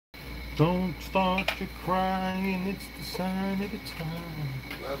Don't start your crying, it's the sign of the time.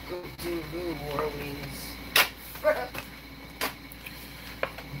 Welcome to New Orleans. Let's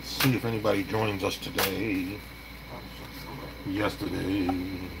see if anybody joins us today. Yesterday.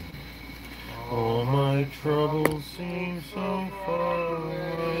 All my troubles seem so far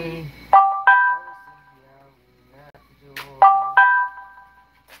away.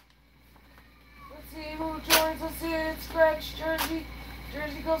 Let's see who joins us here. Scratch Jersey.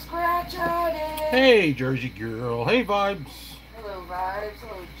 Jersey, go scratch on it. Hey, Jersey girl. Hey, Vibes. Hello, Vibes.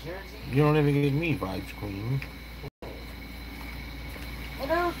 Hello, Jersey. You don't even get me, Vibes Queen.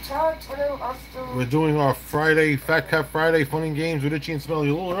 Hello, Todd. Hello, Austin. We're doing our Friday, Fat Cat Friday Fun and Games with Itchy and Smelly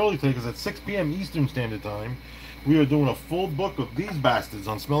a little early today because at 6 p.m. Eastern Standard Time, we are doing a full book of these bastards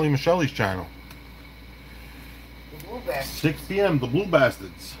on Smelly Mishelly's channel. The Blue Bastards. 6 p.m. The Blue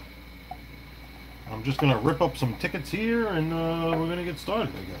Bastards. I'm just going to rip up some tickets here and we're going to get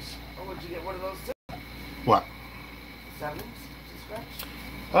started, I guess. Oh, would you get one of those too? What? Sevens to scratch?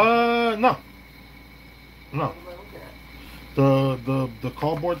 No. No. What am I looking at? The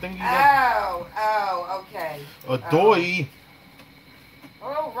cardboard thing you got? Oh, okay. A doy.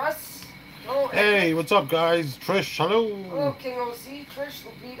 Hello, Russ. Hello, Hey, what's up, guys? Trish, hello. Hello, King OC, Trish,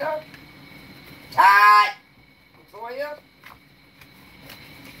 Lupita. Todd! Latoya.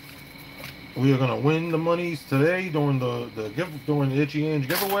 We are gonna win the monies today during during the Itchy Ange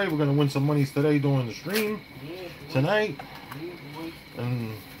giveaway. We're gonna win some monies today during the stream tonight,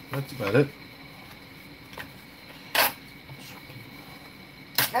 and that's about it.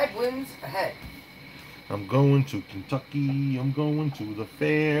 Head wins ahead. I'm going to Kentucky. I'm going to the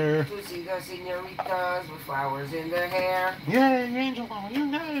fair. To see the senoritas with flowers in their hair. Yay, Angel! You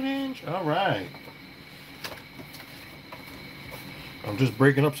got it, Angel. All right. I'm just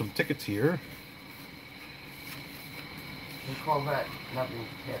breaking up some tickets here. We call that nothing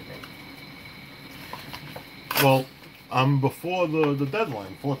happening. Well, I'm before the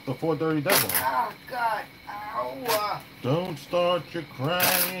deadline, the 4:30 deadline. Oh, God. Ow. Don't start your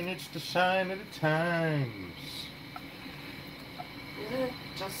crying, it's the sign of the times. Isn't it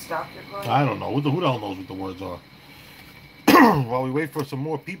just stop your crying? I don't know. Who the hell knows what the words are? While we wait for some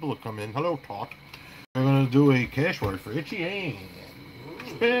more people to come in, hello, Talk. We're going to do a cash word for Itchy Ange.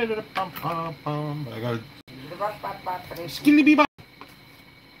 Pum-pum-pum. I got to... Skilly-bee-bop.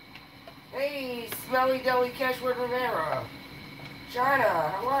 Hey, Smelly Deli Cash word Rivera. China,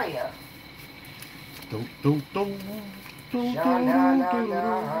 how are ya?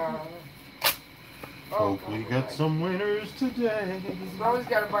 Hope we get some winners today. Smelly's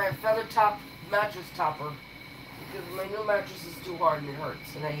got to buy a feather top mattress topper because my new mattress is too hard and it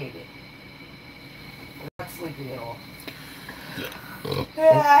hurts and I hate it. I'm not sleeping at all.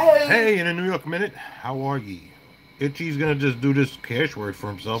 Hey, in a New York Minute, how are ye? Itchy's gonna just do this cash word for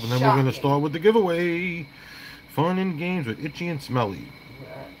himself, and then we're gonna start with the giveaway. Fun and games with Itchy and Smelly.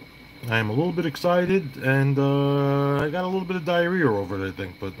 I am a little bit excited, and I got a little bit of diarrhea over it, I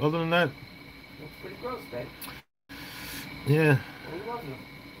think. But other than that, that's pretty gross, man. Yeah. We love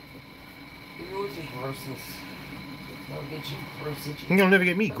you. Even with your grossness, I'll get you gross Itchy. You'll never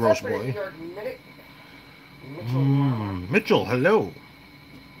get me, gross boy. Mitchell, hello.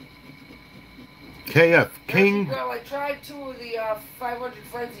 KF King. Girl, I tried 2 of the 500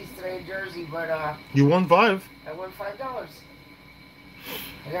 frenzies today in Jersey, but you won 5. I won $5.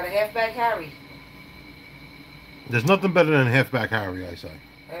 I got a halfback Harry. There's nothing better than halfback Harry, I say.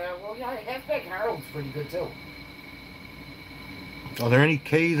 Well, yeah, halfback Harold's pretty good too. Are there any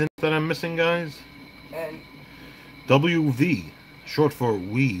K's in that I'm missing, guys? And WV, short for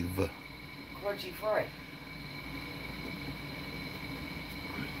weave. crunchy fry.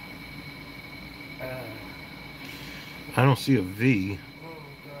 I don't see a V. Oh,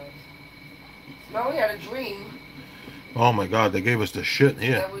 God. Smelly had a dream. Oh, my God. They gave us the shit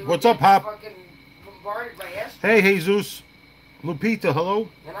here. We What's up, Hop? Fucking bombarded by hey, Jesus. Lupita, hello?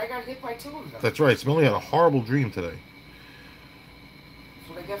 And I got hit by 2 of them. That's right. Smelly had a horrible dream today. That's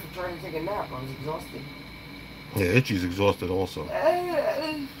what I get for trying to take a nap. I was exhausted. Yeah, Itchy's exhausted also.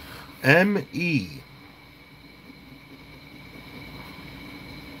 M-E.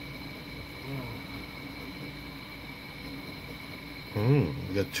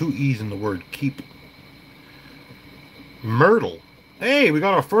 We got 2 E's in the word keep. Myrtle. Hey, we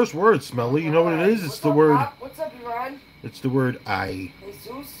got our first word, Smelly. You know what it is? It's the word... What's up, Iran? It's the word I.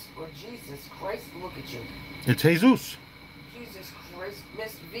 Jesus or Jesus Christ, look at you. It's Jesus. Jesus Christ.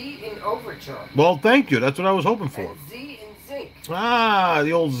 Miss V in overture. Well, thank you. That's what I was hoping for. And Z in zinc. Ah,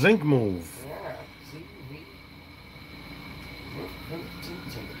 the old zinc move. Yeah. Z, V.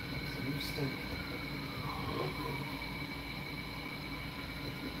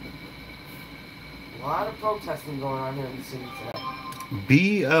 A lot of protesting going on here in the city today.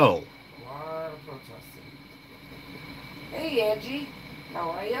 BL. A lot of protesting. Hey, Angie. How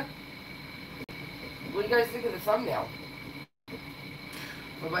are you? What do you guys think of the thumbnail?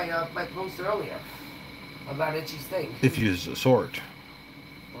 Of my post earlier about Itchy's thing. If you sort.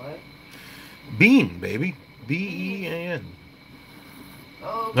 What? Bean, baby. B-E-A-N.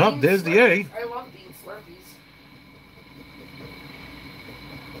 Oh, Nope, there's the A. I love bean Slurpees.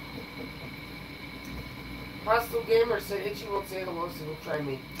 Hostile Gamer said Itchy won't say hello, so he'll try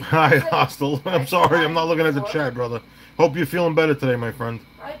me. Hi, Hostile. I'm sorry, I'm not looking at the chat, brother. Hope you're feeling better today, my friend.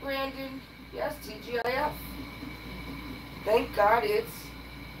 Hi, Brandon. Yes, TGIF. Thank God it's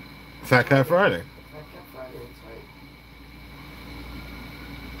Fat Cat Friday. Fat Cat Friday,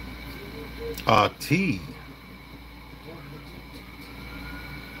 that's right. T.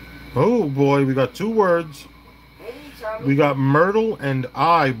 Oh boy, we got 2 words. Hey, Tommy. We got Myrtle and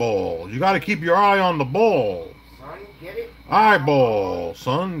eyeball. You got to keep your eye on the ball. Son, get it? Eyeball,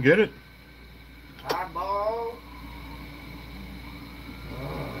 son, get it? Eyeball.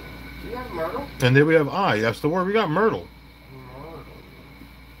 Do you have Myrtle? And there we have I. That's the word. We got Myrtle.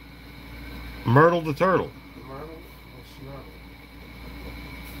 Myrtle the turtle. Myrtle or Snurtle?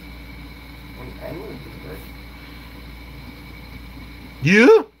 An N would be good.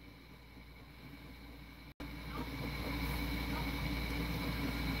 You?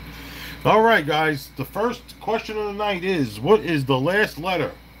 All right, guys. The first question of the night is, what is the last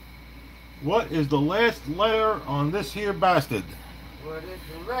letter? What is the last letter on this here bastard? What is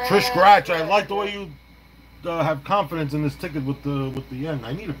the last Trish Scratch, I letter? like the way you have confidence in this ticket with the N.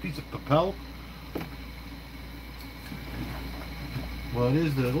 I need a piece of Capel. What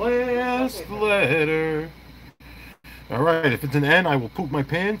is the last letter? All right, if it's an N, I will poop my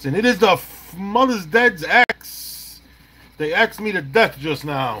pants. And it is the Mother's Dead's X. They X'd me to death just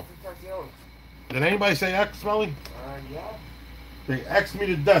now. Did anybody say X, Smelly? Yeah. They X'd me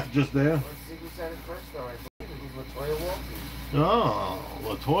to death just there. Let's see who said it first, though. I believe it was Latoya Walton. Oh,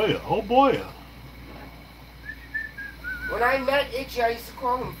 Latoya. Oh, boy. When I met Itchy, I used to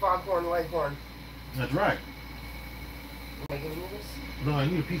call him Foghorn Leghorn. That's right. Am I giving you this? No, I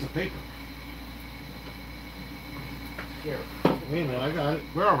need a piece of paper. Here. Wait a minute, I got it.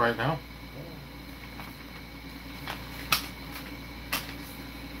 We're all right now.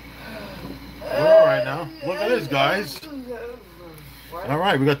 We're all right now. Look at this, guys. What? All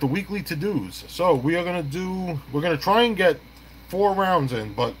right, we got the weekly to-dos. So we're gonna try and get 4 rounds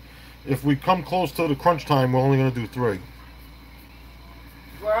in, but if we come close to the crunch time, we're only gonna do 3.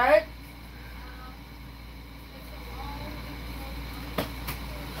 What?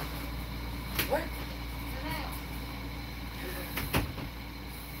 What?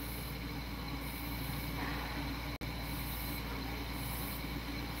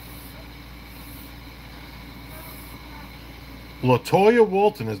 Latoya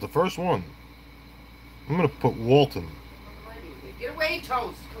Walton is the first one. I'm gonna put Walton. Get away,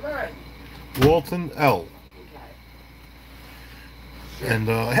 Toast. Come on. Walton L. Okay. And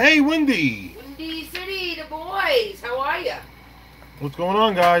hey, Windy. Windy City, the boys. How are ya? What's going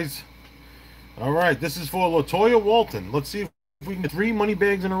on, guys? All right, this is for Latoya Walton. Let's see if we can get 3 money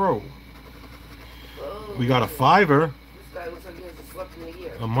bags in a row. Oh, We got a 5er, This guy looks like he has a slip in the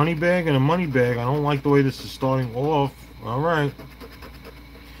ear. a money bag, and a money bag. I don't like the way this is starting off. All right.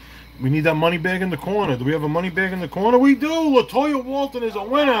 We need that money bag in the corner. Do we have a money bag in the corner? We do. Latoya Walton is a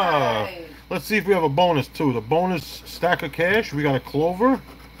winner. Right. Let's see if we have a bonus, too. The bonus stack of cash. We got a clover.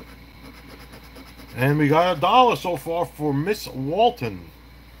 And we got $1 so far for Miss Walton.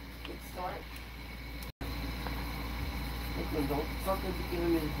 Good start. Brooklyn, don't fucking be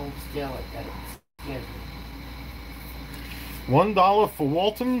giving me the whole scale like that. It scares me. $1 for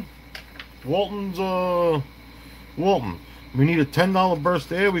Walton. Walton's Walton. We need a $10 burst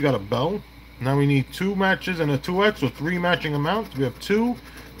there. We got a bell. Now we need 2 matches and a 2x, or 3 matching amounts. We have 2,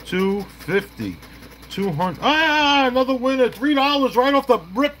 250, 200. Ah, another winner. $3 right off the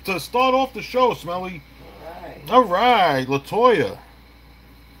rip to start off the show, Smelly. All right, Latoya.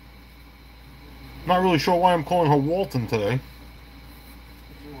 Not really sure why I'm calling her Walton today.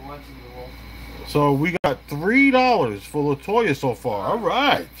 So we got $3 for Latoya so far. All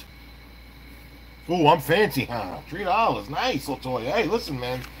right. Ooh, I'm fancy, huh? $3. Nice, Latoya. Hey, listen,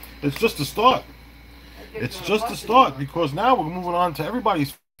 man. It's just a start. It's just a start, because now we're moving on to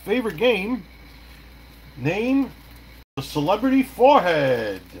everybody's favorite game. Name the celebrity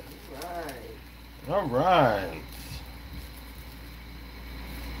forehead. All right.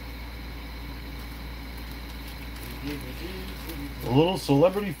 A little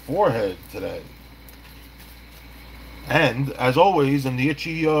celebrity forehead today. And as always, in the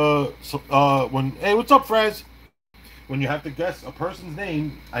itchy, hey, what's up, Fraz? When you have to guess a person's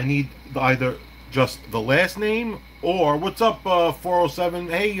name, I need either just the last name or what's up, 407.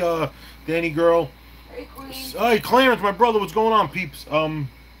 Hey, Danny girl. Hey, Queen. Hey, Clarence, my brother. What's going on, peeps?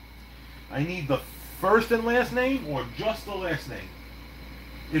 I need the first and last name or just the last name.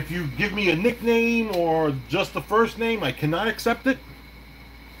 If you give me a nickname or just the first name, I cannot accept it.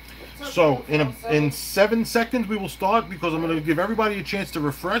 So in 7 seconds we will start because I'm going to give everybody a chance to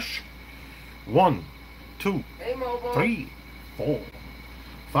refresh. 1, 2, 3, 4,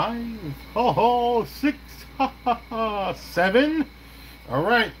 5, 6, 7. All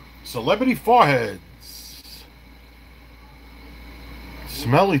right, celebrity foreheads.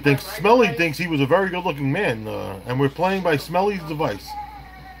 Smelly thinks he was a very good-looking man, and we're playing by Smelly's device.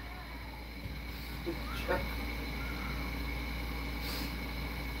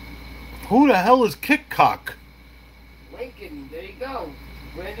 Who the hell is Kickcock? Lincoln, there you go.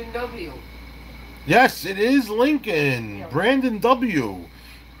 Brandon W. Yes, it is Lincoln. Yeah. Brandon W.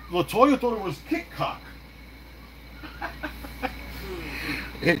 LaToya thought it was Kickcock.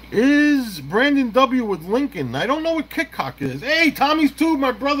 It is Brandon W. with Lincoln. I don't know what Kickcock is. Hey, Tommy's Tube,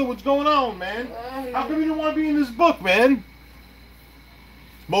 my brother, what's going on, man? How come you didn't want to be in this book, man?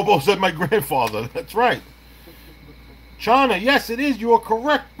 Mobo said my grandfather. That's right. Chana, yes, it is. You are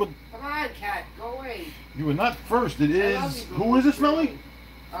correct, but... Come on, cat, go away. You were not first. It is... Who is it, Smelly?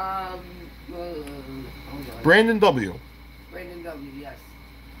 Brandon W. Brandon W, yes.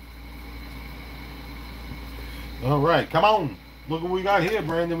 All right, come on. Look what we got here,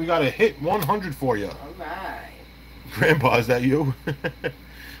 Brandon. We got a hit 100 for you. All right. Grandpa, is that you?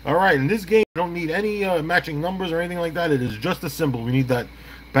 All right, in this game, we don't need any matching numbers or anything like that. It is just a symbol. We need that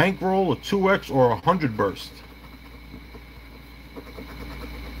bankroll, a 2x, or a 100 burst.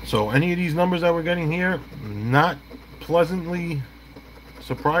 So any of these numbers that we're getting here, not pleasantly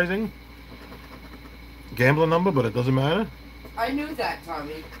surprising. Gambler number, but it doesn't matter. I knew that,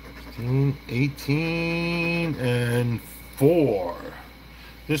 Tommy. 16, 18, and 4.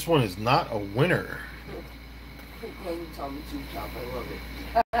 This one is not a winner. Tommy Top, I love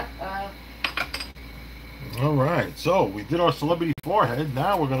it. All right, so we did our celebrity forehead.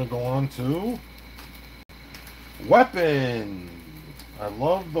 Now we're going to go on to weapon. I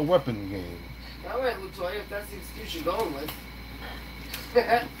love the weapon game. All right, LaToya, if that's the excuse you're going with.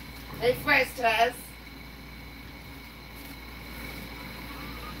 Hey, first test.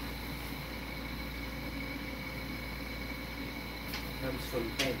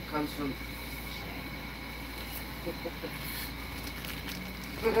 Comes from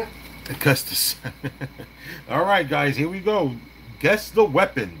Augustus. All right, guys, here we go. Guess the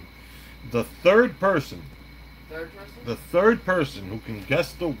weapon. The third person. The third person who can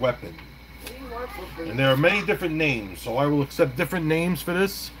guess the weapon. And there are many different names, so I will accept different names for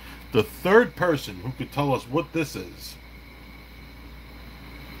this. The third person who could tell us what this is.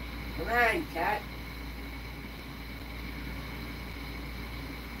 Come on, cat.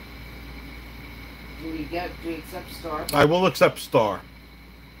 Do we accept star? I will accept star.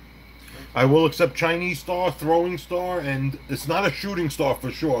 I will accept Chinese star, throwing star, and it's not a shooting star for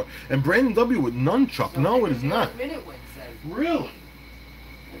sure. And Brandon W. with nunchuck. So no, it is not. Really?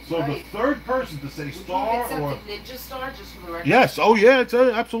 That's so right. The third person to say star or ninja star just for the record? Yes. Oh yeah. It's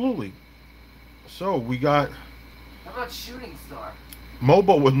absolutely. So we got. How about shooting star?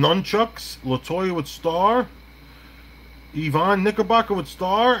 Mobo with nunchucks. LaToya with star. Yvonne Knickerbocker with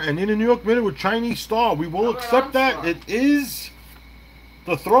star, and in the New York Minute with Chinese star. We will accept that. Star? It is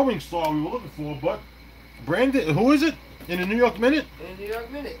the throwing star we were looking for, but Brandon, who is it in the New York Minute? In the New York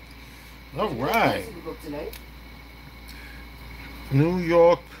Minute. All right. New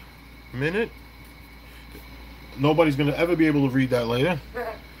York Minute. Nobody's going to ever be able to read that later.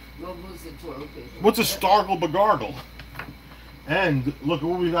 What's a stargle bagargle? And look at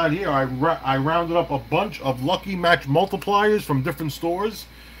what we got here. I rounded up a bunch of lucky match multipliers from different stores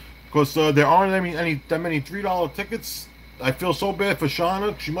because there aren't that many $3 tickets. I feel so bad for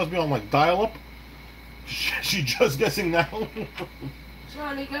Shauna. She must be on like dial-up. She's just guessing now.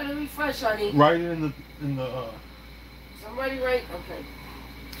 Shauna, you gotta refresh, honey. Right in the. Somebody right. Okay.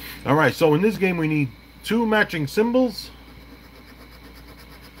 All right. So in this game, we need 2 matching symbols.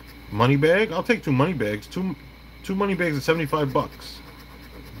 Money bag. I'll take 2 money bags. Two money bags at $75.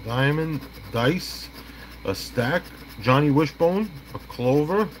 Diamond, dice, a stack, Johnny Wishbone, a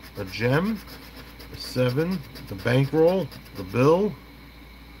clover, a gem, a 7, the bankroll, the bill.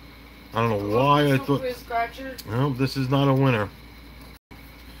 I don't know why I thought. No, this is not a winner.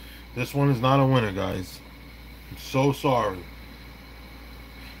 This one is not a winner, guys. I'm so sorry.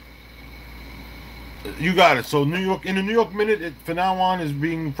 You got it. So New York, in the New York Minute, it, from now on is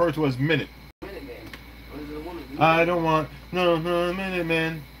being referred to as Minute. Minute Man. What is it, a woman? I don't want no Minute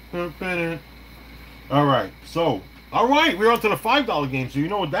Man. All right. So, all right, we're on to the $5 game. So you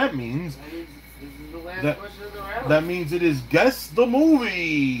know what that means. That means this is the last That- question of the round. That means it is Guess the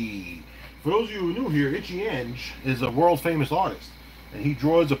Movie. For those of you who are new here, Itchy and is a world famous artist, and he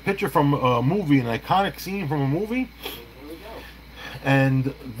draws a picture from a movie, an iconic scene from a movie, Here we go.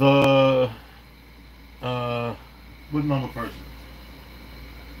 and the what number person?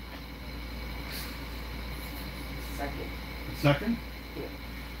 Second. Second? Yeah.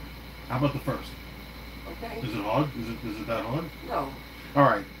 How about the first? Okay. Is it hard? Is it that hard? No. All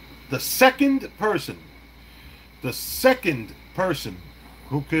right. The second person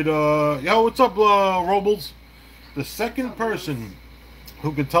who could yo, what's up, Robles? The second person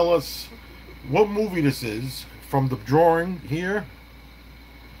who could tell us what movie this is from the drawing here.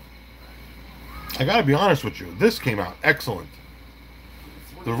 I gotta be honest with you, this came out excellent.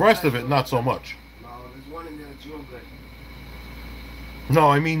 The rest of it, not so much. No, there's one in there that's real good. No,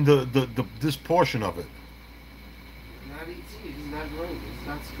 I mean the this portion of it. It's not E.T., it's not Ring, it's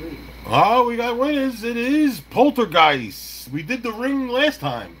not Scream. Oh, we got winners. It is Poltergeist. We did the Ring last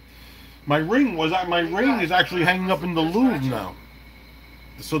time. My ring is actually hanging up in the Louvre now.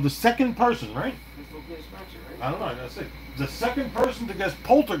 So the second person, right? Crystal Clear Scratcher, right? I don't know. I gotta say, the second person to guess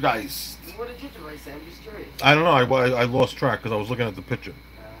Poltergeist. What did you do? I said, I'm just curious. I don't know. I lost track because I was looking at the picture.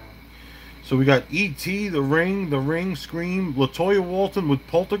 So we got E.T., The Ring, Scream, LaToya Walton with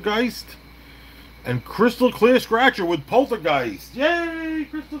Poltergeist, and Crystal Clear Scratcher with Poltergeist. Yay!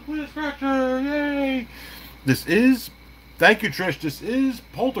 Crystal Clear Scratcher! Yay! Thank you, Trish. This is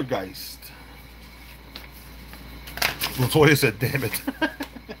Poltergeist. LaToya said, "Damn it."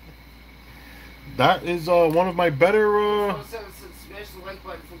 That is one of my better. Smash the like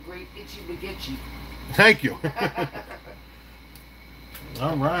button for great Itchy McGitchy. Thank you.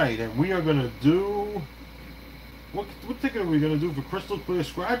 All right, and we are gonna do. What ticket are we gonna do for Crystal Clear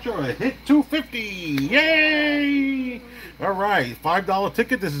Scratcher? A hit 250! Yay! All right, $5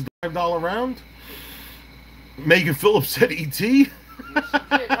 ticket. This is the $5 round. Megan Phillips said E.T.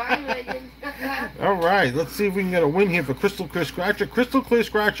 Hi, Megan. All right, let's see if we can get a win here for Crystal Clear Scratcher. Crystal Clear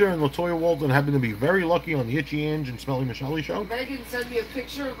Scratcher and LaToya Walton happen to be very lucky on the Itchy and Smelly Mishelly show. Megan sent me a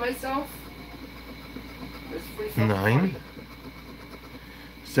picture of myself. It's free for 9,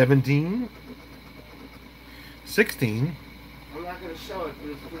 17, 16. I'm not going to show it,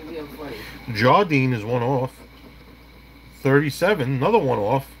 but it's pretty damn funny. Jardine is one off. 37, another one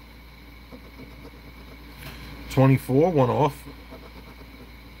off. 24, one off.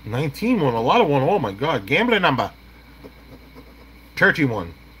 19, one, a lot of one. Oh my God, gambling number.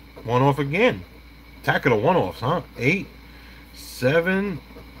 31, one off again. Tackle of one offs, huh? 8, 7.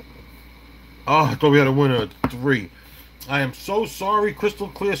 Oh, I thought we had a winner at 3. I am so sorry, Crystal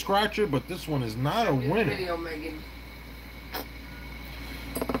Clear Scratcher, but this one is not a winner. Video, Megan.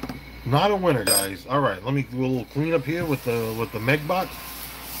 Not a winner, guys. All right, let me do a little cleanup here with the Megbot.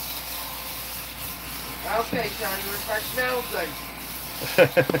 Okay, Johnny, refresh now. Good.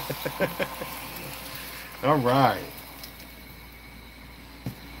 All right.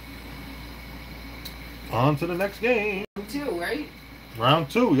 On to the next game. 2, right? Round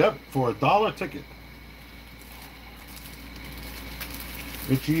 2, yep, for $1 ticket.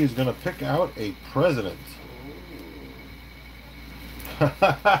 Itchy is going to pick out a president.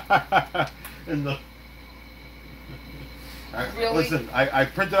 In the... Really? Listen, I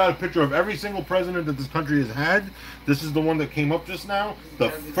printed out a picture of every single president that this country has had. This is the one that came up just now.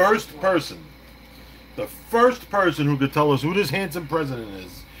 The first person who could tell us who this handsome president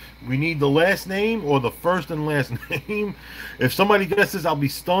is. We need the last name or the first and last name. If somebody guesses, I'll be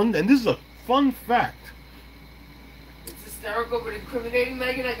stunned. And this is a fun fact. It's hysterical but incriminating,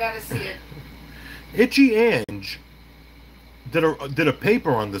 Megan. I gotta see it. Itchy Ange did a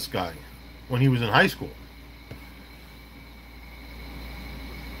paper on this guy when he was in high school.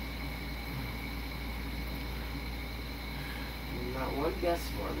 Not one guess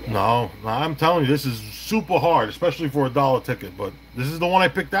for me. No, I'm telling you, this is super hard, especially for $1 ticket. But this is the one I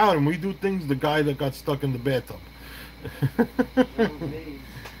picked out, and we do things the guy that got stuck in the bathtub.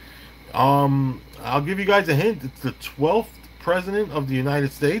 I'll give you guys a hint. It's the 12th president of the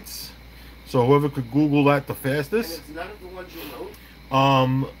United States. So whoever could Google that the fastest. And it's none of the ones you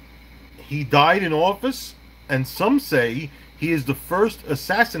wrote? He died in office, and some say he is the first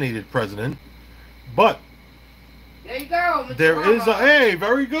assassinated president, but There you go. Mitchell There is a... Mama. Hey,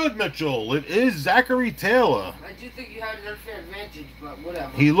 very good, Mitchell. It is Zachary Taylor. I do think you had an unfair advantage, but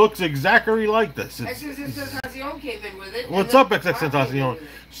whatever. He looks exactly like this. Tentacion came in with it. What's up, Tentacion?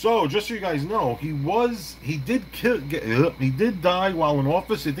 So, just so you guys know, he did die while in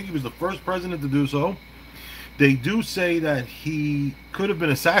office. I think he was the first president to do so. They do say that he could have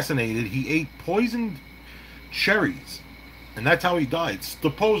been assassinated. He ate poisoned cherries, and that's how he died,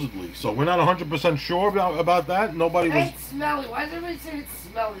 supposedly. So we're not 100% sure about that. Nobody was... It's smelly. Why does everybody say it's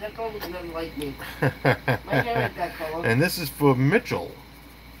smelly? That color looks nothing like me. My hair ain't that color. And this is for Mitchell.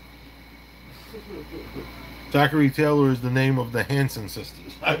 Zachary Taylor is the name of the Hanson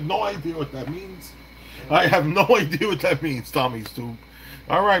sisters. I have no idea what that means. I have no idea what that means, Tommy's too.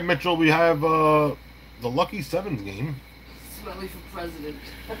 All right, Mitchell, we have the Lucky Sevens game. Smelly for president.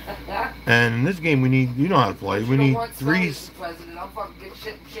 And in this game, we need, you know how to play. We need three. President. I'll fucking get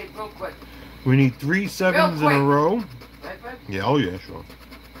shit in shape real quick. We need 3 sevens in a row. Right, bud? Yeah, oh yeah, sure.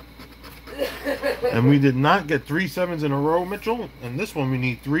 And we did not get 3 sevens in a row, Mitchell. And this one, we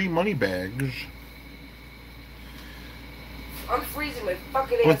need 3 money bags. I'm freezing my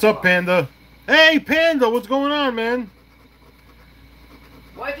fucking ass. What's up, Panda? Hey, Panda, what's going on, man?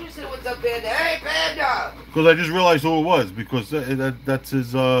 Why'd you say what's up, Panda? Hey, Panda! Because I just realized who it was. Because that's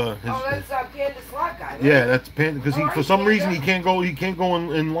his. Oh, that's Panda Slot guy. Right? Yeah, that's Panda. Because for some reason he can't go. He can't go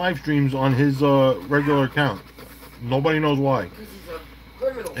in live streams on his regular account. Nobody knows why. Because he's a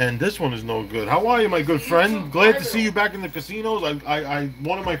criminal. And this one is no good. How are you, my good friend? Glad to see you back in the casinos. I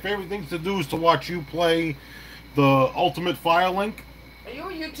one of my favorite things to do is to watch you play the Ultimate Firelink. Are you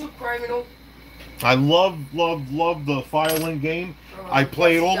a YouTube criminal? I love the Firelink game. I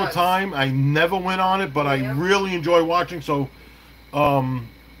play it all the time. I never win on it, but I really enjoy watching. So, I learned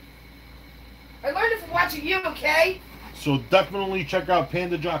it from watching you, okay? So definitely check out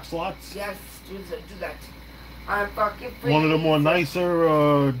Panda Jock Slots. Yes, do that. I'm fucking free. One of the more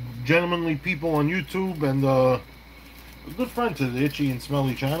nicer, gentlemanly people on YouTube, and a good friend to the Itchy and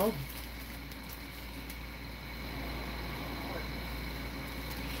Smelly channel.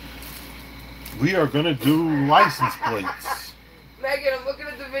 We are gonna do license plates. Megan, I'm looking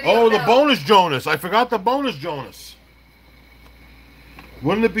at the video. Oh, now. the bonus Jonas! I forgot the bonus Jonas.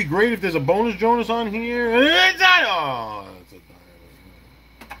 Wouldn't it be great if there's a bonus Jonas on here? Oh,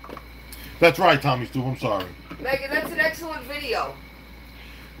 that's right, Tommy Stu. I'm sorry. Megan, that's an excellent video.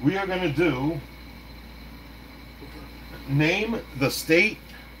 We are gonna do name the state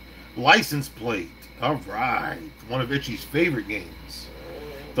license plate. All right, one of Itchy's favorite games.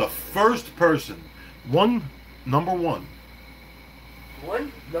 The first person, number one.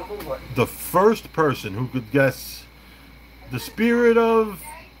 The first person who could guess the spirit of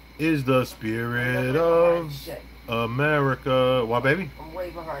is the spirit of America. What, baby? I'm way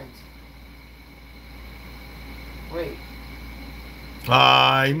behind. Wait.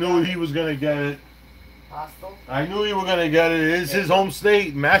 I knew he was gonna get it. Hostile? I knew you were gonna get it. It is his home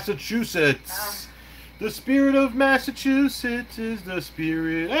state, Massachusetts. The spirit of Massachusetts is the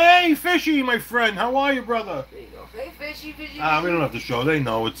spirit. Hey, Fishy, my friend, how are you, brother? There you go. Hey, Fishy. We don't have to show. They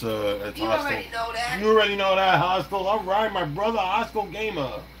know it's Hostile. You already know that. You already know that, Hostile. All right, my brother, Hostile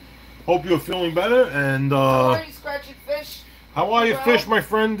Gamer. Hope you're feeling better. And how are you, Scratching Fish? How are you, Fish, my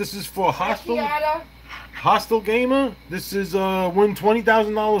friend? This is for Hostile. Hostile Gamer. This is win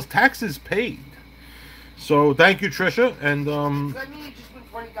 $20,000 taxes paid. So thank you, Trisha. And does that mean you just win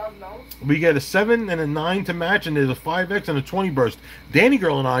 $20,000? We get a 7 and a 9 to match, and there's a 5X and a 20 burst. Danny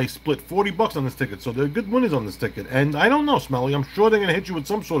Girl and I split $40 on this ticket, so they're good winners on this ticket. And I don't know, Smelly. I'm sure they're gonna hit you with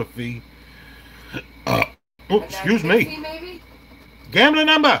some sort of fee. Excuse me. Maybe? Gambling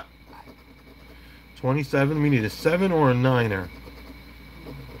number 27. We need a 7 or a 9er.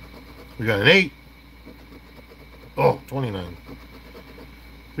 We got an 8. Oh, 29.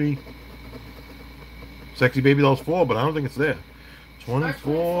 3. Sexy Baby Doll's 4, but I don't think it's there.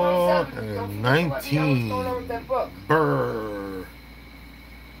 24 and 19. Brr.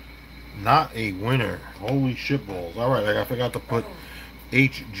 Not a winner. Holy shitballs. Alright, I forgot to put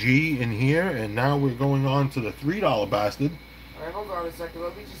HG in here, and now we're going on to the $3 bastard. Alright, hold on a second.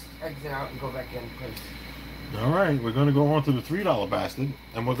 Let me just exit out and go back in, please. Alright, we're going to go on to the $3 bastard,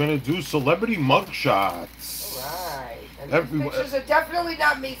 and we're going to do celebrity mugshots. Alright. And these pictures are definitely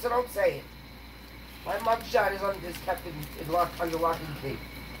not me, so don't say it. My mugshot is kept under lock and key.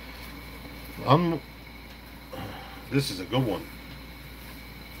 This is a good one.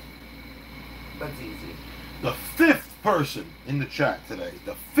 That's easy. The 5th person in the chat today,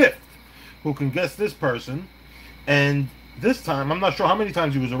 the 5th, who can guess this person, and this time, I'm not sure how many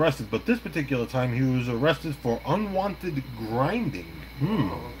times he was arrested, but this particular time he was arrested for unwanted grinding.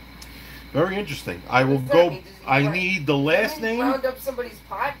 Very interesting. I will What does that go. mean? Does he I round- need the last doesn't he name. round up somebody's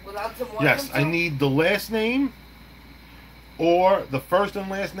pot without them wanting Yes, them I to? need the last name or the first and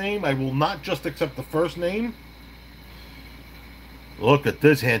last name. I will not just accept the first name. Look at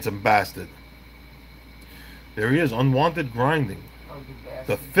this handsome bastard. There he is, unwanted grinding. Oh, you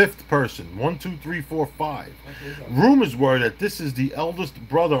The bastard. fifth person. 1, 2, 3, 4, 5. I hate him. Rumors were that this is the eldest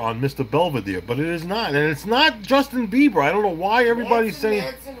brother on Mr. Belvedere, but it is not. And it's not Justin Bieber. I don't know why everybody's saying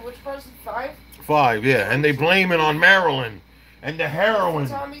Manson, which person? 5? 5, yeah. And they blame it on Marilyn and the heroin.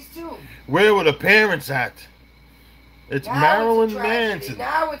 Tommy's too. Where were the parents at? It's Now Marilyn it's a tragedy. Manson.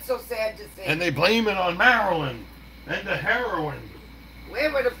 Now it's so sad to see. And they blame it on Marilyn and the heroin. Where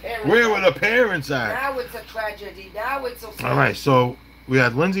were the parents? Where were the parents at? Now it's a tragedy. Now it's so sad. All right, so we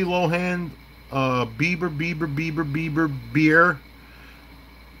had Lindsay Lohan, Bieber, Beer.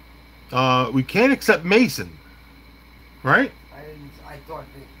 We can't accept Mason, right? I thought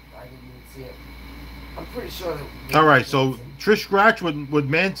that I didn't even see it. I'm pretty sure that. All right, so Trish Scratch with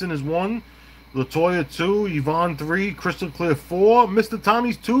Manson is 1, Latoya 2, Yvonne 3, Crystal Clear 4, Mr.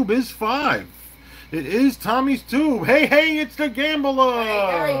 Tommy's Tube is 5. It is Tommy's Tube. Hey, hey, it's the gambler.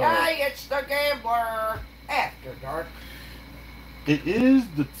 Hey, it's the gambler. After dark. It is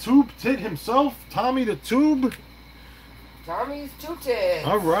the Tube Tit himself, Tommy the Tube. Tommy's two tits.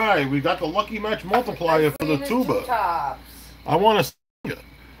 All right, we got the lucky match multiplier for the tuba. Tops. I want to sing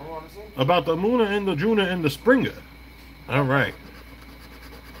I want to see. about the Muna and the Juna and the Springer. All right.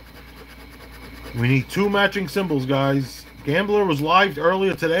 We need 2 matching symbols, guys. Gambler was live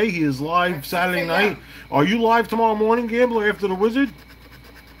earlier today. He is live Saturday night. Are you live tomorrow morning, Gambler, after the Wizard?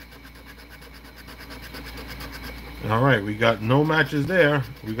 All right, we got no matches there.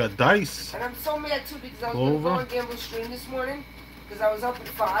 We got dice. And I'm so mad too because I was Clover. going to go on Gambler's stream this morning because I was up at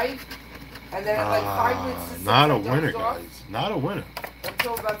 5. And then at like 5 minutes to 6, Not I a winner, dozed off guys. Not a winner.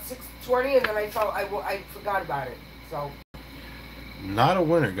 until about 6:20, and then I forgot about it. So Not a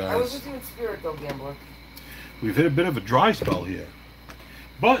winner, I was guys. with you in spirit though, Gambler. We've hit a bit of a dry spell here.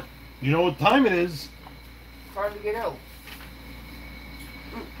 But, you know what time it is? Time to get out.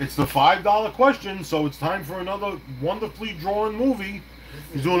 It's the $5 question, so it's time for another wonderfully drawn movie.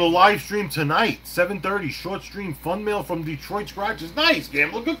 He's doing a live stream tonight, 7:30, short stream fun mail from Detroit Scratches. Nice,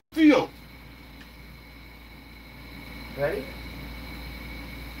 Gambler, good for you. Ready?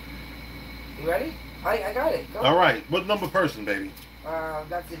 You ready? I got it. Go. All right, what number person, baby?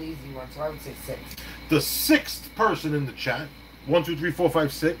 That's an easy one, so I would say 6. The 6th person in the chat. 1, 2, 3, 4,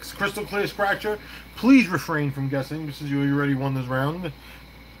 5, 6. Crystal Clear Scratcher. Please refrain from guessing. This is you already won this round.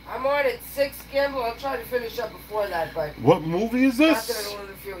 I'm on it. 6, Gambler. I'll try to finish up before that, but What movie is not that I this? don't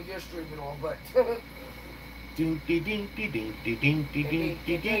interfere with your stream at all, but. Ding, ding, ding, ding, ding, ding, ding, ding,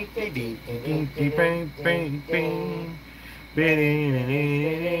 ding, ding, ding, ding, ding, ding, ding, bang, bang, bang.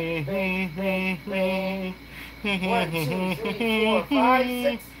 1, 2, 3, 4, 5,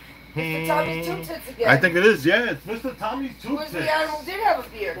 6. Mr. Tommy's two tits again. I think it is, yeah. It's Mr. Tommy's two Where's tits. the animal did have a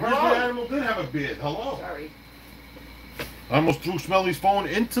beard? Where's the Hello? animal did have a beard? Hello. Sorry. I almost threw Smelly's phone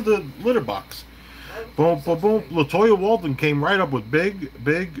into the litter box. Boom, boom, boom. Latoya Walton came right up with big,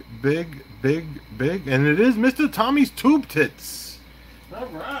 big, big, big, big. And it is Mr. Tommy's tube tits. All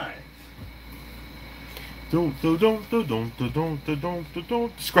right.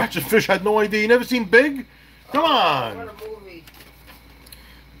 Scratch and Fish had no idea. You never seen Big? Come on. What a movie.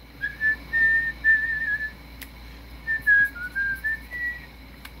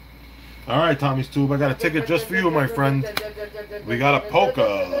 All right, Tommy's Tube. I got a ticket just for you, my friend. We got a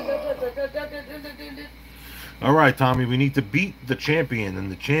polka. All right, Tommy. We need to beat the champion,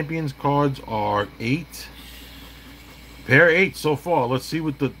 and the champion's cards are 8. Pair 8 so far. Let's see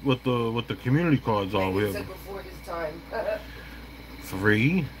what the community cards are. We have Before his time.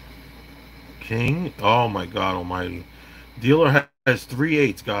 3. King. Oh my God Almighty. Dealer has 3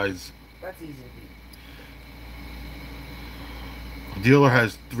 8s, guys. That's easy to beat. Dealer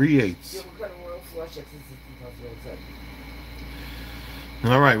has 3 8s. Yeah, what kind of royal flush X is this?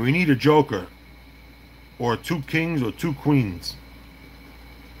 All right, we need a joker, or 2 kings or 2 queens.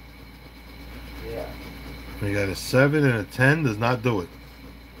 Yeah. We got a 7 and a 10. Does not do it.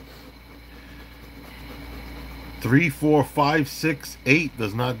 3, 4, 5, 6, 8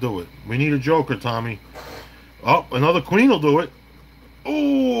 does not do it. We need a joker, Tommy. Oh, another queen will do it.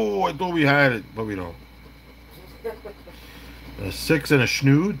 Oh, I thought we had it, but we don't. A 6 and a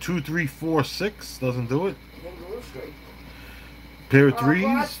schnood. 2, 3, 4, 6 doesn't do it. Kangaroo straight. Pair of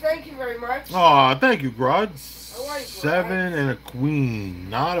Ross, 3s. thank you very much. Aw, thank you, Grod. How are you, 7 Grod? and a queen.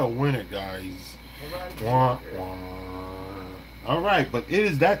 Not a winner, guys. Hold on, Wah, Joker. wah. All right, but it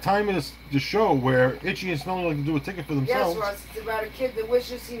is that time of the show where Itchy and Smelly like to do a ticket for themselves. Yes, Russ. It's about a kid that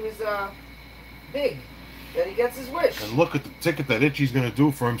wishes he was big. Then he gets his wish. And look at the ticket that Itchy's going to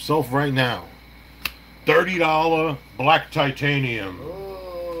do for himself right now. $30 black titanium.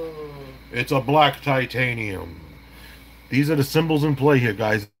 Ooh. It's a black titanium. These are the symbols in play here,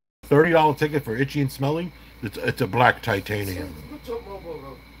 guys. $30 ticket for Itchy and Smelly. It's a black titanium.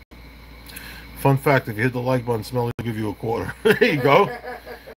 Fun fact, if you hit the like button, Smelly will give you a quarter. There you go.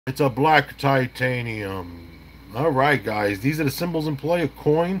 It's a black titanium. All right, guys. These are the symbols in play. A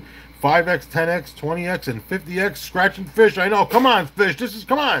coin, 5x, 10x, 20x, and 50x. Scratching fish. I know. Come on, fish.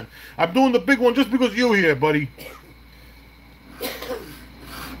 Come on. I'm doing the big one just because you're here, buddy.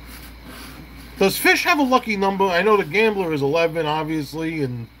 Does fish have a lucky number? I know the gambler is 11, obviously,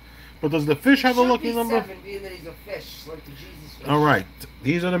 but does the fish have a lucky number? 7, being that he's a fish, like the Jesus fish. All right.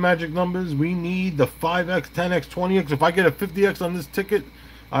 These are the magic numbers. We need the 5x, 10x, 20x. If I get a 50x on this ticket,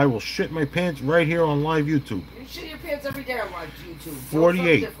 I will shit my pants right here on live YouTube. You shit your pants every day on live YouTube.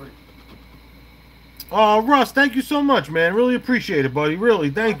 48. Oh, Russ, thank you so much, man. Really appreciate it, buddy.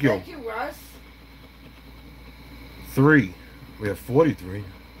 Really, thank you. Thank you, Russ. 3. We have 43.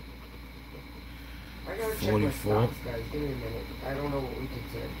 I gotta check 44. my stocks, guys. Give me a minute. I don't know what we did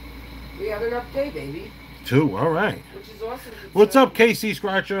today. We had an up day, baby. 2. All right. Which is awesome. What's up, KC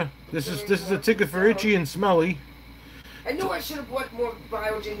Scratcher? This is a ticket for Itchy and Smelly. I knew I should have bought more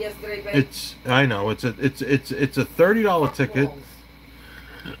Biogen yesterday, babe. I know. It's a $30 ticket. Balls.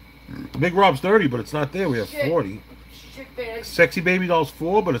 Big Rob's 30, but it's not there. We have Shit. 40. Shit, man. Sexy Baby Doll's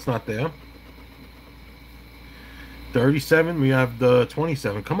 4, but it's not there. 37. We have the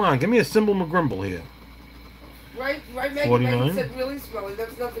 27. Come on, give me a symbol McGrimble here. Right, Maggie. 49. Maggie said really Smelly.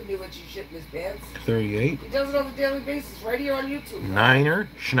 That's nothing new when she shit in his pants. 38. He does it on a daily basis, right here on YouTube. Niner.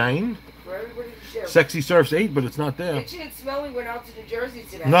 Schnein. For everybody to share. Sexy Surf's 8, but it's not there. Itchy and Smelly went out to New Jersey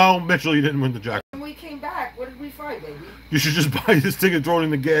today. No, Mitchell, you didn't win the jackpot. When we came back, what did we find, baby? You should just buy this ticket, throw it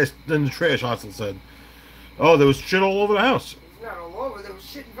in the gas, then the trash, Hassel said. Oh, there was shit all over the house. It's not all over. There was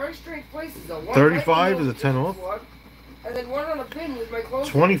shit in very strange places, though. One 35 right is a 10 off. Floor, and then one on a bin with my clothes.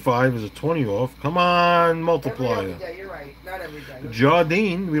 25 is a 20 off. Come on, multiplier. Every day, you're right. Not every day.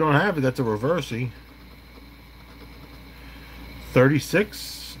 Jardine, we don't have it. That's a reversey.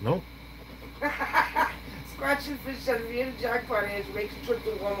 36. Nope. Scratching fish said if you hit a jackpot and you make a trip to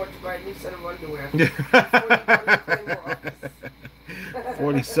Walmart to buy a new set of underwear.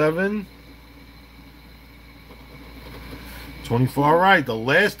 47. 24. All right, the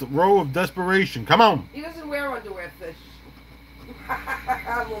last row of desperation. Come on. He doesn't wear underwear, fish.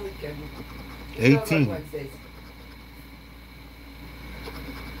 I'm only kidding. 18.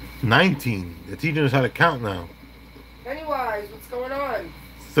 19. They're teaching us how to count now. Pennywise, what's going on?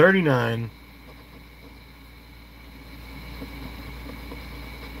 39.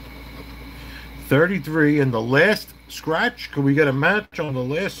 33. And the last scratch, could we get a match on the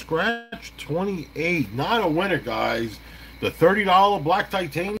last scratch? 28. Not a winner, guys. The $30 black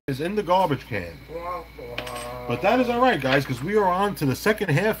titanium is in the garbage can. But that is all right, guys, because we are on to the second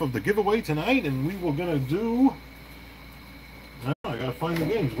half of the giveaway tonight, and we were going to do... I got to find the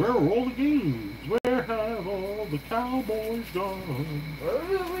games. Where are all the games? Where have all the cowboys gone?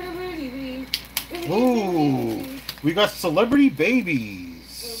 Ooh, we got Celebrity Babies.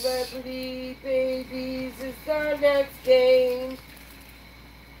 Celebrity Babies is our next game.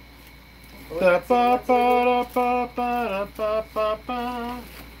 All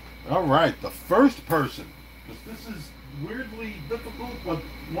right, the first person, because this is weirdly difficult, but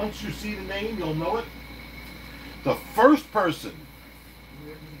once you see the name, you'll know it. The first person.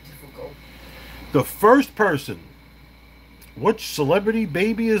 Weirdly difficult. The first person. Which celebrity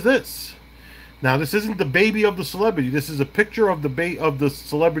baby is this? Now, this isn't the baby of the celebrity. This is a picture of the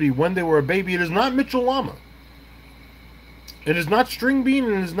celebrity when they were a baby. It is not Mitchell Llama. It is not String Bean,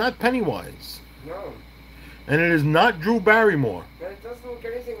 and it is not Pennywise. No. And it is not Drew Barrymore. And it doesn't look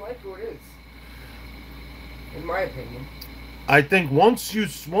anything like who it is. In my opinion. I think once you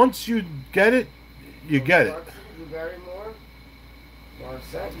get it, you get it. Drew Barrymore.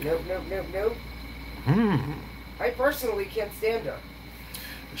 Morissette. Nope. I personally can't stand her.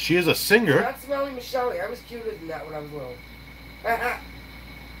 She is a singer. Not Smelly Mishelly. I was cuter than that when I was little.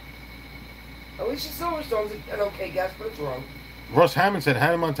 Alicia Silverstone's an okay guess, but it's wrong. Russ Hammond said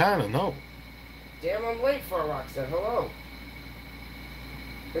Hannah Montana. No. Damn, I'm late for a rock set. Hello.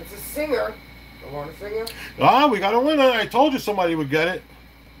 It's a singer. You want a singer? Ah, we got a winner. I told you somebody would get it.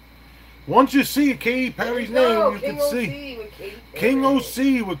 Once you see Katy Perry's name, you King can see. With King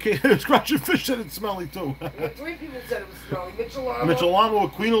OC with Scratch and Fish said it's smelly too. Yeah, 3 people said it was Smelly. Mitchell Mitchell Lama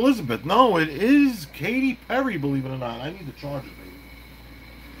with Queen Elizabeth. No, it is Katy Perry, believe it or not. I need to charge it, baby.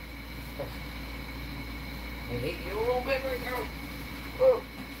 I hate you a little bit right now. Oh,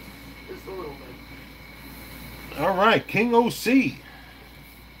 just a little bit. All right, King OC.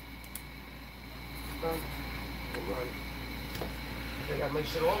 I got my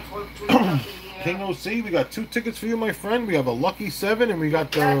shit all tweaked up in here. King OC, we got 2 tickets for you, my friend. We have a lucky 7, and we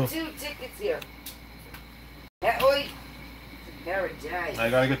got got 2 tickets here. Oi! Paradise. I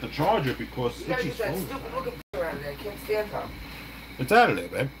gotta get the charger because you gotta Itchy's get that phone. stupid looking picture out of there. I can't stand her. It's out of there,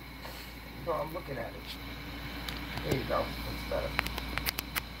 babe. No, I'm looking at it. There you go. That's better.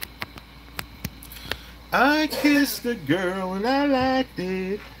 I kissed a girl and I liked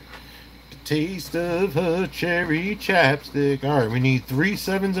it. The taste of her cherry chapstick. All right, we need 3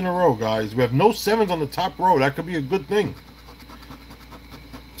 7s in a row, guys. We have no 7s on the top row. That could be a good thing.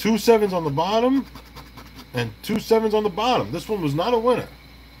 2 7s on the bottom and 2 7s on the bottom. This one was not a winner.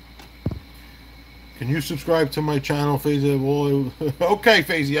 Can you subscribe to my channel, Faziab? Okay,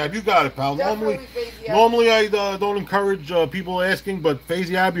 Faziab, you got it, pal. Normally I don't encourage people asking, but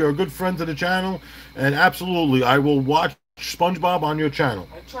Faziab, you're a good friend to the channel, and absolutely, I will watch SpongeBob on your channel.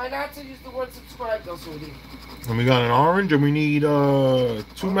 I try not to use the word subscribe, though, sweetie. And we got an orange, and we need 2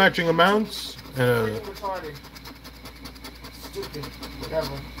 matching amounts. Freaking retarded. Stupid.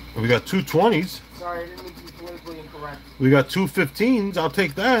 Whatever. We got 2 20s. Sorry, I didn't mean to be politically incorrect. We got 2 15s. I'll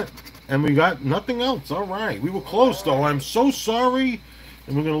take that. And we got nothing else. All right. We were close, though. I'm so sorry.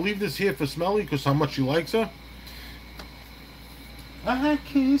 And we're going to leave this here for Smelly because how much she likes her. I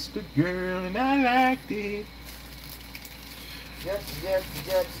kissed a girl and I liked it.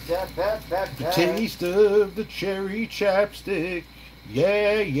 The taste of the cherry chapstick.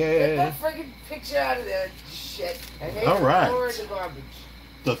 Yeah, yeah. Get that friggin' picture out of there. Shit. I hate all right. the garbage.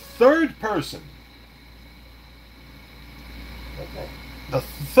 The 3rd person. Okay. The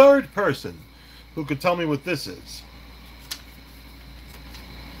 3rd person who could tell me what this is.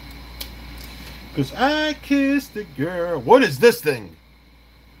 Because I kissed a girl. What is this thing?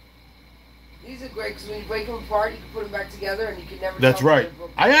 These are great because when you break them apart, you can put them back together and you can never That's tell right. them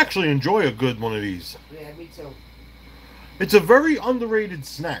I actually enjoy a good one of these. Yeah, me too. It's a very underrated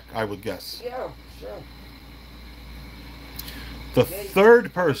snack, I would guess. Yeah, sure. The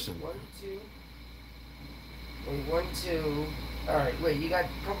 3rd person. 1, 2. Wait, 1, 2. All right, wait. You got a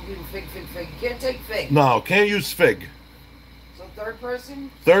couple people fig. You can't take fig. No, can't use fig. So 3rd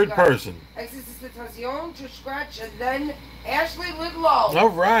person. 3rd person. Exercitación to scratch, and then Ashley Lidlow. All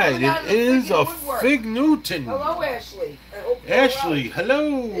right, it is a Fig Newton. Hello, Ashley. Ashley,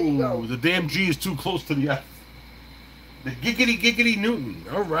 hello. There you go. The damn G is too close to the F. The giggity Newton.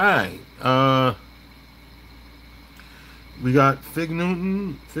 All right. We got Fig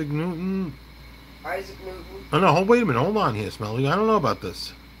Newton. Isaac Newton. Oh no, wait a minute. Hold on here, Smelly. I don't know about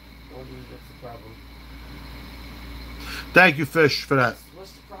this. What is the problem? Thank you, Fish, for that.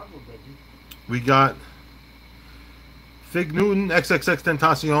 What's the problem, baby? We got Fig Newton, XXX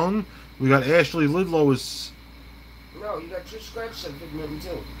Tentacion. We got Ashley Lidlow is... No, you got Trish Scratch and Fig Newton,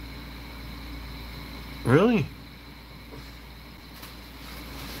 too. Really?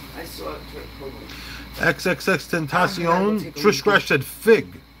 I saw it. Hold on. XXX Tentacion. Trish Scratch said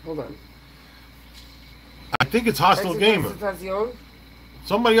Fig. Hold on. I think it's Hostile Gamer. Tentacion?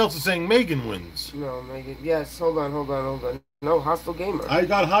 Somebody else is saying Megan wins. No, Megan. Yes, hold on. No, Hostile Gamer. I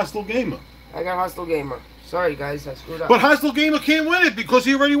got Hostile Gamer. I got Hostile Gamer. Sorry, guys, I screwed up. But Hostile Gamer can't win it because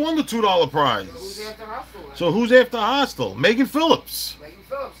he already won the $2 prize. Who's after Hostile? So who's after Hostile? Megan Phillips. Megan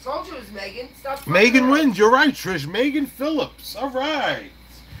Phillips. Told you it was Megan. Stop. Megan wins. You're right, Trish. Megan Phillips. All right.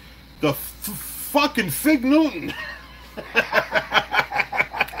 The fucking Fig Newton.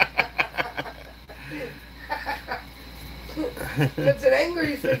 It's an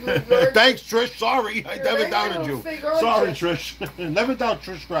angry Fig Newton. Thanks, Trish. Sorry, I never doubted you. Fig, Sorry, Trish. Never doubt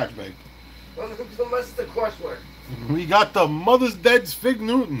Trish Scratch, babe. Unless it's the crossword. We got the Mother's Dead's Fig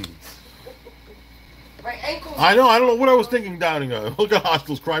Newton. My ankles. I know. I don't know what I was thinking down here. Look at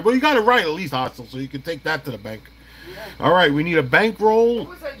Hostile's crying. Well, you got it right, at least Hostile, so you can take that to the bank. Yeah. All right, we need a bankroll.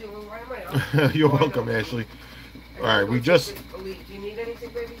 What was I doing? Why am I up? You're welcome, Ashley. All right, we just... Do you need anything,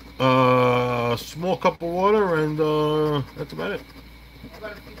 baby? Small cup of water, and that's about it.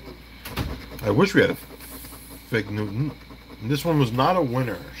 I wish we had a Fig Newton. And this one was not a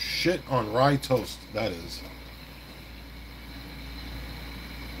winner. Shit on rye toast, that is.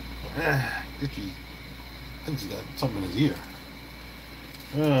 Itchy. I think he's got something in his ear.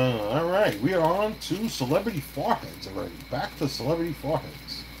 All right, we are on to Celebrity Foreheads already. Back to Celebrity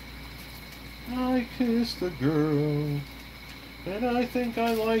Foreheads. I kissed a girl. And I think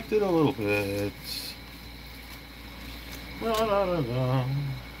I liked it a little bit. Da da da da.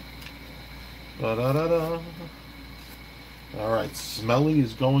 Da da da da. Alright, Smelly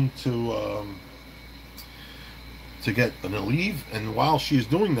is going to get an leave, and while she's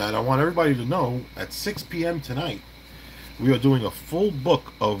doing that, I want everybody to know at 6 p.m. tonight, we are doing a full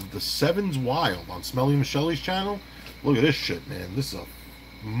book of The Sevens Wild on Smelly Mishelly's channel. Look at this shit, man. This is a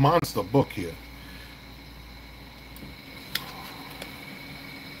monster book here.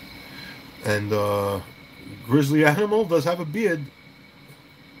 And Grizzly Animal does have a beard.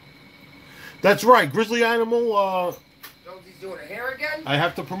 That's right, Grizzly Animal. Jonesy's doing her hair again? I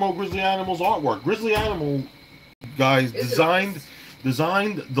have to promote Grizzly Animal's artwork. Grizzly Animal, guys,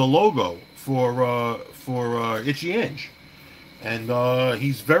 designed the logo for Itchy and Smelly. And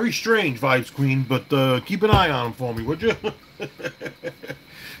he's very strange, Vibes Queen, but keep an eye on him for me, would you?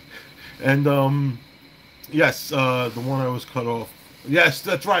 And yes, the one I was cut off. Yes,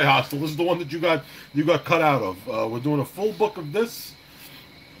 that's right, Hostile. This is the one that you got cut out of. We're doing a full book of this.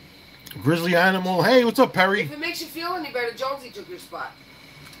 Grizzly Animal. Hey, what's up, Perry? If it makes you feel any better, Jonesy took your spot.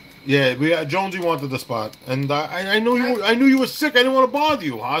 Yeah, Jonesy wanted the spot, and I knew you were sick. I didn't want to bother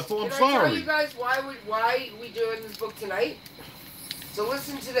you, Hostile. I'm sorry. Can I tell you guys why we doing this book tonight? So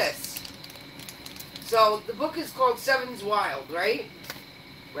listen to this. So the book is called Sevens Wild, right?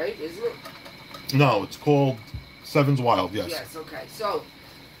 Right, isn't it? No, it's called Sevens Wild. Yes. Yes. Okay. So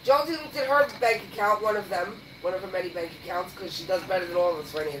Jonesy looked at her bank account, one of her many bank accounts, because she does better than all of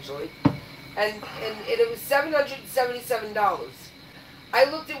us financially, and it was $777. I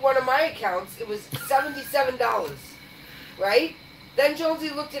looked at one of my accounts; it was $77, right? Then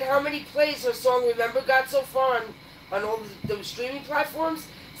Jonesy looked at how many plays her song "Remember" got so far on all the streaming platforms.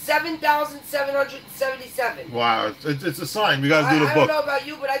 7,777. Wow, it's a sign. We got to do the book. I don't know about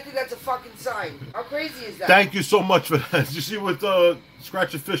you, but I think that's a fucking sign. How crazy is that? Thank you so much for that. Did you see what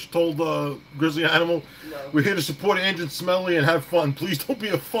Scratch a Fish told Grizzly Animal? No. We're here to support Itchy and Smelly and have fun. Please don't be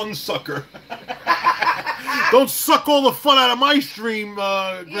a fun sucker. Don't suck all the fun out of my stream,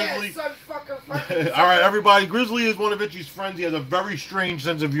 Grizzly. Yeah, son fucker. All right, everybody. Grizzly is one of Itchy's friends. He has a very strange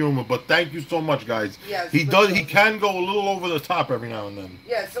sense of humor, but thank you so much, guys. Yes, he does. He can go a little over the top every now and then.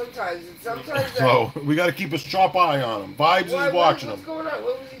 Yeah, sometimes. So we got to keep a sharp eye on him. Vibes is watching him. What's going on?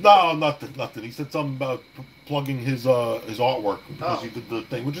 What was he doing? No, nothing. He said something about plugging his artwork because he did the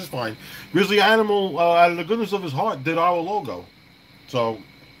thing, which is fine. Grizzly Animal, out of the goodness of his heart, did our logo. So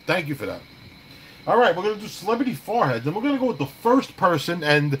thank you for that. All right, we're going to do Celebrity Forehead. Then we're going to go with the first person,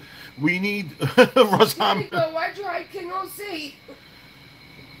 and we need Razam. Why'd you hide King OC?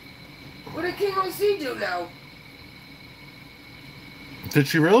 What did King OC do now? Did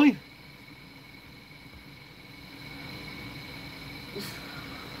she really?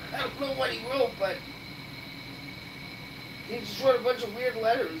 I don't know what he wrote, but he just wrote a bunch of weird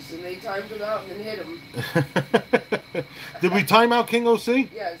letters, and they timed him out and then hit him. Did we time out King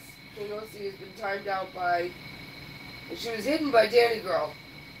OC? Yes. King OC has been timed out by... And she was hidden by Danny Girl.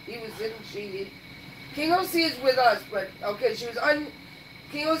 He was hidden, King OC is with us, but... Okay,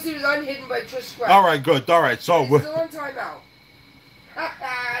 King OC was unhidden by Trish Scratch. All right, good. All right, so... He's still on timeout.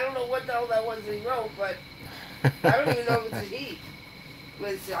 I don't know what the hell that was that he wrote, but... I don't even know if it's a he.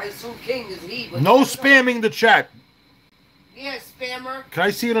 I assume King is he, but... No spamming the chat. Yeah, spammer. Can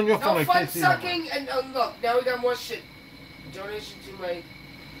I see it on your phone? No fun sucking, and look, now we got more shit. Donation to my...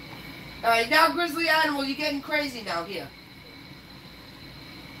 Alright, now Grizzly Animal, you're getting crazy now, here.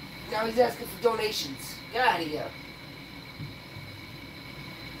 Now he's asking for donations. Get out of here.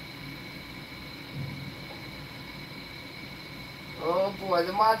 Oh boy,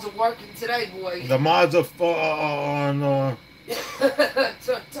 the mods are working today, boy. The mods are on...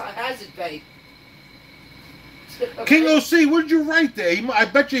 Hazard pay. King OC, what did you write there? I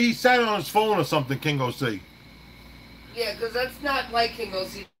bet you he sat on his phone or something, King OC. Yeah, because that's not like King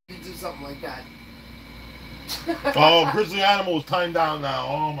OC to do something like that. Oh, Grizzly Animal is timed down now.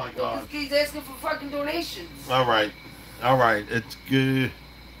 Oh my God. He's asking for fucking donations. All right. It's good.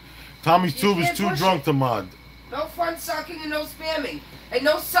 Tommy's Tube is too drunk to mod. No fun sucking and no spamming. And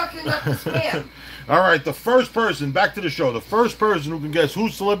no sucking up the spam. All right, the first person, back to the show, the first person who can guess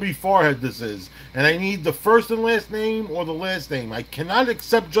whose Celebrity Forehead this is. And I need the first and last name or the last name. I cannot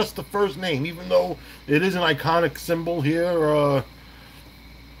accept just the first name, even though it is an iconic symbol here. I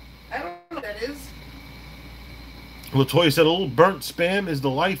don't know what that is. Latoya said, a little burnt spam is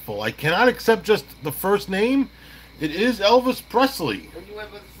delightful. I cannot accept just the first name. It is Elvis Presley. And you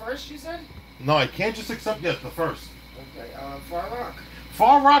went with the first, you said? No, I can't just accept, yes, the first. Okay, Far Rock.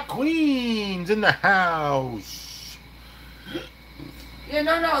 Far Rock Queens in the house. Yeah,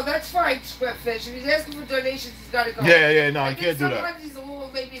 no, that's fine, Fish. If he's asking for donations, he's got to go. Yeah, no, I can't do that. Sometimes he's a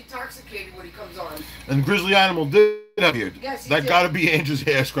little maybe intoxicated when he comes on. And Grizzly Animal did have beard. Yes, that got to be Andrew's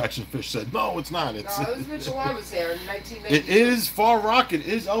hair scratching. Fish said, no, it's not. No, it was Mitch Alama's hair in 1990. It is Far Rock. It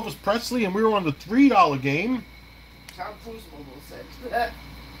is Elvis Presley, and we were on the $3 game. Tom Cruise mobile said.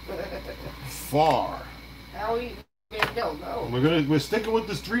 Far. Howie, man, no. We're sticking with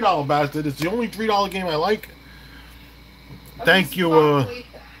this $3 bastard. It's the only $3 game I like. Thank you. All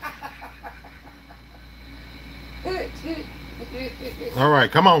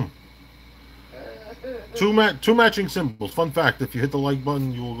right, come on. Two matching symbols. Fun fact: if you hit the like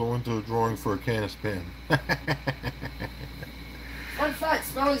button, you will go into a drawing for a can of Spam. Fun fact: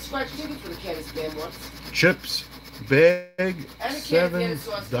 Smelly scratched tickets for the can of Spam once. Chips, bag, 7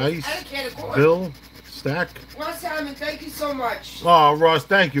 dice, bill, stack. Ross Simon, thank you so much. Oh, Ross,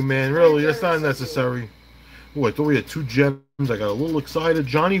 thank you, man. Really, that's not necessary. Oh, I thought we had 2 gems. I got a little excited.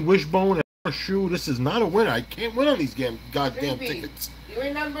 Johnny Wishbone and Horseshoe. This is not a winner. I can't win on these goddamn tickets. You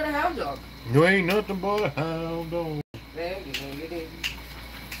ain't nothing but a hound dog. You ain't nothing but a hound dog.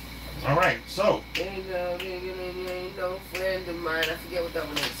 All right, so. Ain't no friend of mine. I forget what that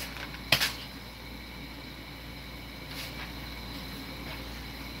one is.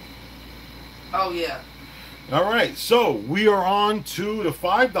 Oh, yeah. All right, so we are on to the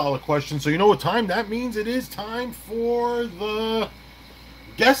 $5 question. So you know what time that means? It is time for the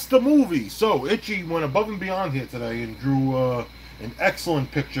Guess the Movie. So Itchy went above and beyond here today and drew an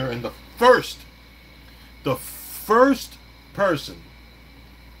excellent picture. And the first person,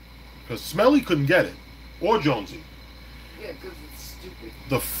 because Smelly couldn't get it, or Jonesy. Yeah, because it's stupid.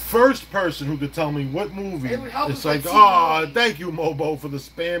 The first person who could tell me what movie, it's like, thank you, Mobo, for the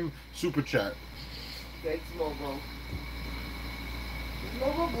Spam super chat. Thanks, Mobo.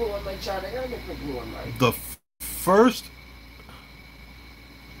 Mobo blue on my chat. I gotta make my blue on mine. The first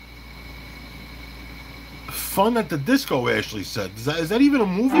Fun at the Disco, Ashley said. Is that even a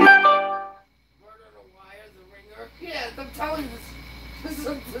movie? Murder on a Wire, The Ringer. Yeah, I'm telling you, this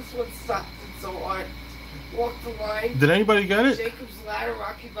one sucks. It's so hard. Walk the Line. Did anybody get it? Jacob's Ladder,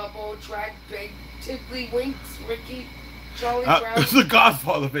 Rocky Balboa, Track, Big, Tiddly Winks, Ricky, Charlie Brown. It's the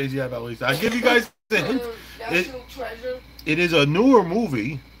Godfather phase you have at least. I'll give you guys the hint. National Treasure. It is a newer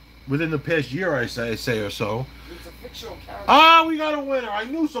movie within the past year, I say or so. It's a fictional character. We got a winner. I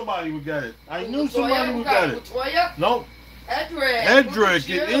knew somebody would get it. I knew Latoya, somebody would get it. Latoya? No. Edric.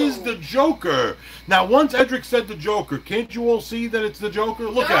 It is the Joker. Now, once Edric said the Joker, can't you all see that it's the Joker?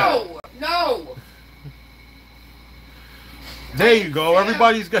 Look at it. No. There you go. Sam.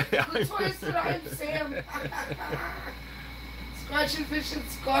 Everybody's got. Latoya said I'm Sam. Scratching Fish and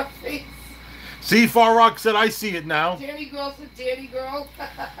Scarface. See, Far Rock said, I see it now. Danny Girl said Danny Girl.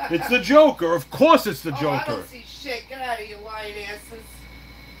 It's the Joker. Of course it's the Joker. I don't see shit. Get out of here, lying asses.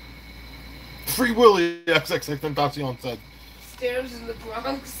 Free Willy, XXXTentacion said. Stairs in the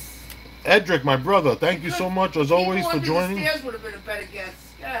Bronx. Edric, my brother, thank you so much, as always, for joining. Stairs would have been a better guess.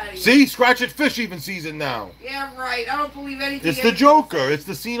 Get out of here. See, Scratch It Fish even sees it now. Yeah, right. I don't believe anything. It's the Joker. It's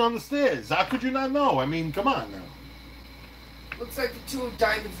the scene on the stairs. How could you not know? I mean, come on now. Looks like the Two of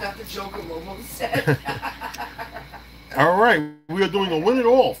Diamonds, not the Joker, Momo said. All right, we are doing a win it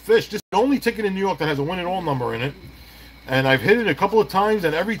all. Fish, this is the only ticket in New York that has a win it all number in it. And I've hit it a couple of times,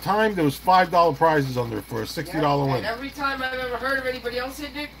 and every time there was $5 prizes under it for a $60 win. And every time I've ever heard of anybody else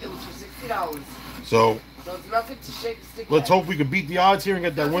hitting it, it was for $60. So it's nothing to shake a stick. Let's hope we can beat the odds here and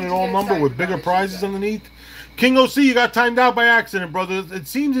get that win it all number with bigger prizes underneath. King OC, you got timed out by accident, brother. It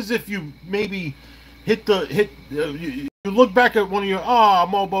seems as if you maybe you look back at one of your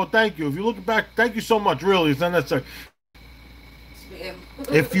Mobo, thank you. If you look back, thank you so much. Really, it's not necessary.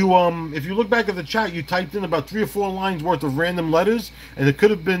 If you look back at the chat, you typed in about 3 or 4 lines worth of random letters, and it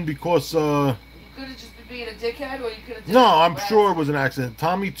could have been because you could have just been being a dickhead, or you could have. No, I'm sure it was an accident.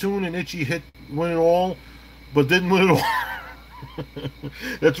 Tommy Toon and Itchy hit win it all, but didn't win it all.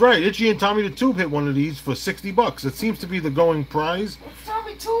 That's right. Itchy and Tommy the Tube hit one of these for $60. It seems to be the going prize. What's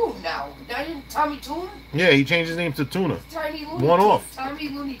Tommy Toon now? Now you're Tommy Toon? Yeah, he changed his name to Tuna. Tiny Looney One Tunes. off. Tommy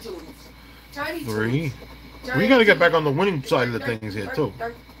Looney Tunes. Tiny 3. We got to get back on the winning side of the things here, too.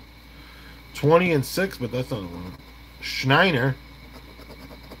 20 and 6, but that's not a win. Schneider.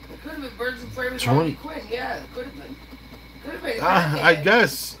 It could have been Birds of Prey with Harley Quinn. Yeah, it could have been. Could have been. I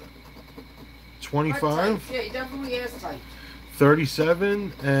guess. 25. Yeah, he definitely has type.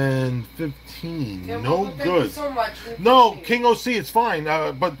 37 and 15. Yeah, no well, good. Thank you so much. No, King OC, it's fine.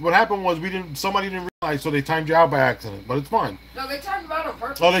 But what happened was somebody didn't realize, so they timed you out by accident. But it's fine. No, they timed you out on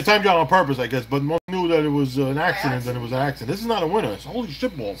purpose. Oh, they timed you out on purpose, I guess. But most knew that it was an accident, then it was an accident. This is not a winner. It's holy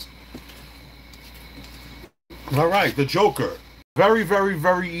shitballs. All right, the Joker. Very, very,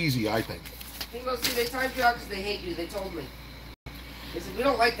 very easy, I think. Chemo C, they timed you out because they hate you. They told me. They said, we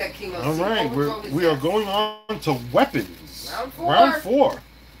don't like that Chemo C. All right, we are going on to weapons. Round 4. Round 4.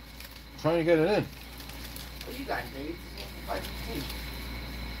 Trying to get it in. What you got, baby? 515.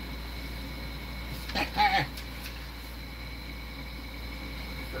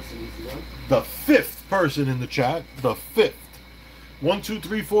 That's an easy one. The 5th person in the chat. The 5th. 1, 2,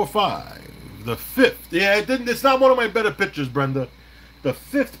 3, 4, 5. The 5th. Yeah, it's not one of my better pictures, Brenda. The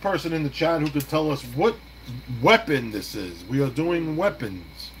 5th person in the chat who could tell us what weapon this is. We are doing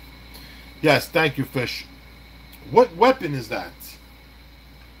weapons. Yes, thank you, Fish. What weapon is that?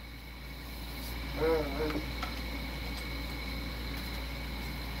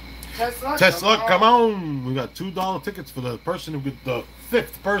 Tesla, come on. We got $2 tickets for the person who could, the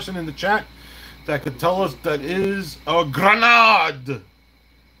 5th person in the chat that could tell us that is a grenade. 1,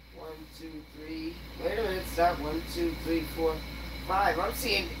 2, 3. Wait a minute, stop. 1, 2, 3, 4, 5. I'm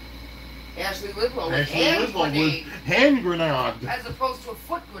seeing Ashley Lidlow with hand grenade. Hand grenade. As opposed to a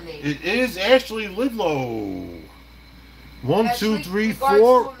foot grenade. It is Ashley Lidlow. 1, Ashley, 2, 3,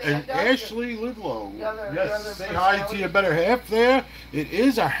 4, and Ashley Lidlow. Yes, say hi to your better half there. It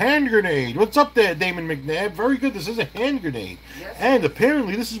is a hand grenade. What's up there, Damon McNabb? Very good. This is a hand grenade, yes. And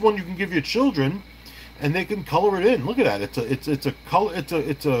apparently this is one you can give your children, and they can color it in. Look at that. It's a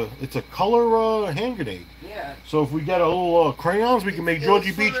color hand grenade. Yeah. So if we get a little crayons, we can make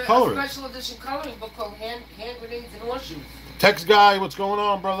Georgie Beach color it. A special edition coloring book called Hand Grenades and Horseshoes. Text guy, what's going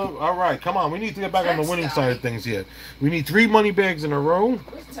on, brother? All right, come on. We need to get back on the winning side of things here. We need 3 money bags in a row.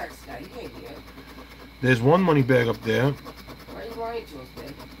 Where's text guy? You can't get it. There's 1 money bag up there. Why are you lying to us,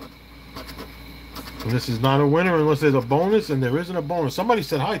 babe? And this is not a winner unless there's a bonus, and there isn't a bonus. Somebody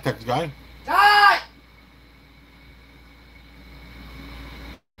said hi, text guy. Hi!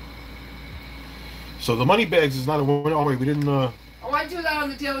 So the money bags is not a winner. Oh, wait, we didn't... Oh, I do that on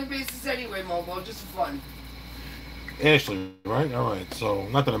a daily basis anyway, Mobo, just for fun. Ashley, right? All right. So,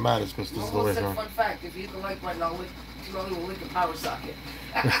 not that it matters because this is the way around. Fun fact, if you hit the like button, I'll lick the power socket.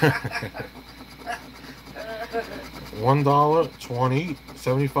 $1, 20,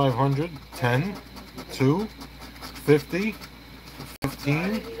 7,500, 10, 2, 50,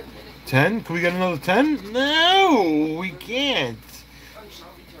 15, 10. Can we get another 10? No, we can't.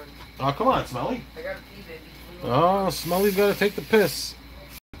 Oh, come on, Smelly. I gotta pee, baby. Oh, Smelly's got to take the piss.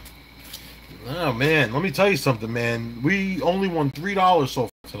 Oh, man. Let me tell you something, man. We only won $3 so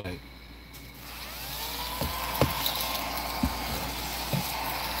far tonight.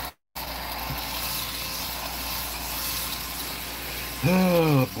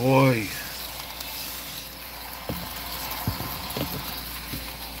 Oh, boy.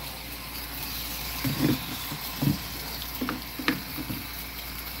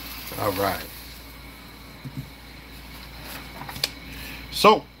 All right.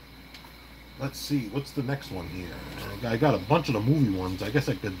 So, let's see. What's the next one here? I got a bunch of the movie ones. I guess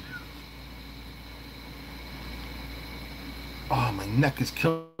I could... Oh, my neck is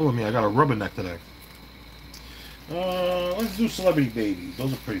killing me. I got a rubber neck today. Let's do Celebrity Babies.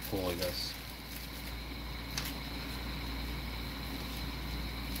 Those are pretty cool, I guess.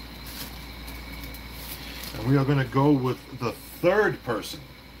 And we are going to go with the 3rd person.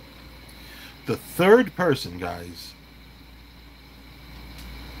 The 3rd person, guys.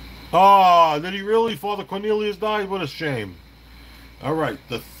 Oh, did he really? Father Cornelius died? What a shame. All right,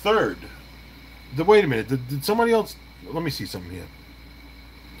 the 3rd. Wait a minute. Did somebody else... Let me see something here.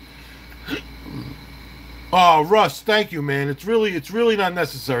 Oh, Russ, thank you, man. It's really not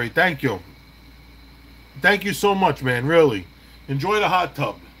necessary. Thank you. Thank you so much, man. Really. Enjoy the hot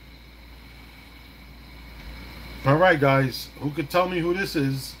tub. All right, guys. Who could tell me who this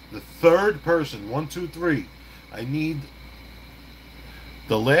is? The 3rd person. 1, 2, 3. I need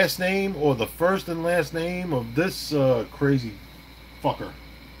the last name or the first and last name of this crazy fucker.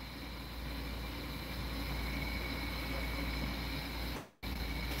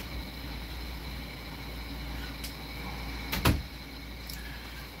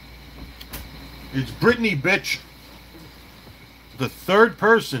 It's Brittany, bitch. The 3rd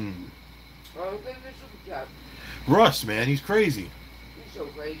person. Russ, man, he's crazy. He's so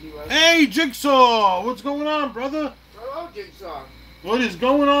crazy, Russ. Hey, Jigsaw! What's going on, brother? Hello, Jigsaw. What is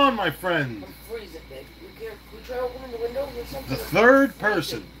going on, my friend? I'm freezing, baby. Can we try opening the window or something? The 3rd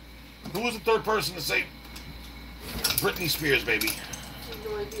person. Who was the 3rd person to say Britney Spears, baby? I have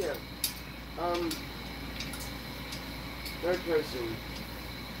no idea. 3rd person.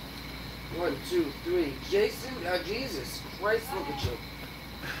 1, 2, 3. Jason, Jesus Christ, look at you.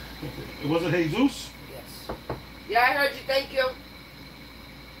 Was it Jesus? Yes. Yeah, I heard you. Thank you.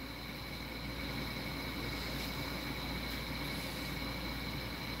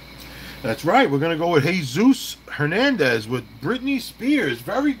 That's right. We're going to go with Jesus Hernandez with Britney Spears.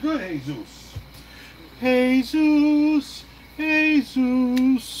 Very good, Jesus. Jesus.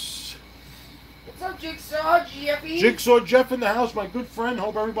 Jesus. What's up, Jigsaw? Jeffy? Jigsaw Jeff in the house, my good friend.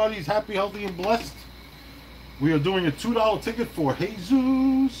 Hope everybody's happy, healthy, and blessed. We are doing a $2 ticket for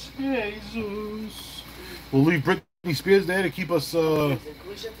Jesus. Jesus. We'll leave Britney Spears there to keep us... Can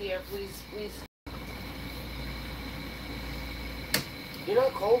we shut the air, please? Please. You're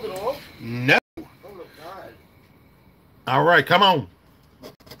not cold at all? No. Oh, my God. All right, come on.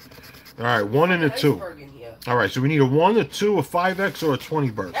 All right, 1 and a 2. All right, so we need a 1, a 2, a 5X, or a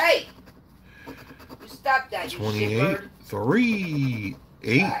 20 burst. Hey! You stop that, 28, 3,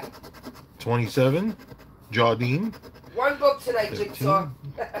 8, 27, Jardine. 1 book tonight, 15, Jigsaw.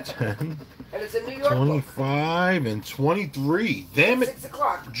 10, and it's a New York 25, book. and 23. Damn it. 6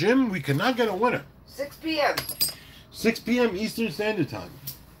 o'clock. Jim, we cannot get a winner. 6 p.m. 6 p.m. Eastern Standard Time.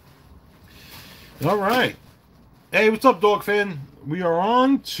 All right. Hey, what's up, dog fan? We are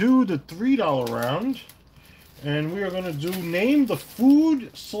on to the $3 round. And we are going to do name the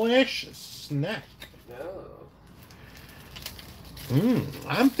food / snack. No.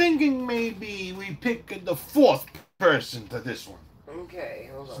 I'm thinking maybe we pick the 4th person to this one.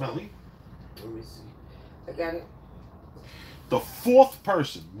 Okay, hold on. Smelly? Let me see. I got it. The 4th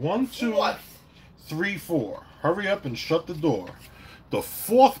person. 1, 2, What? 3, 4. Hurry up and shut the door. The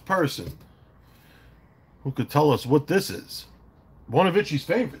 4th person who could tell us what this is. One of Itchy's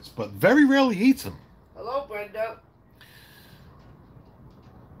favorites, but very rarely eats them. Hello, Brenda.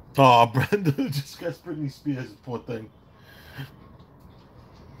 Oh, Brenda just gets Britney Spears, poor thing.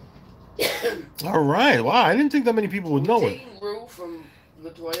 All right. Wow, I didn't think that many people would know it. Taking Rue from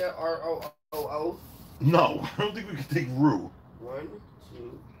Latoya, R-O-O-O. No, I don't think we could take Rue. 1,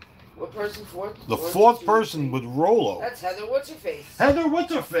 2. What person 4th? The 1, 4th 2, person 3. with Rolo. That's Heather. What's her face? Heather,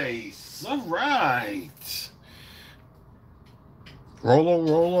 what's her face? All right.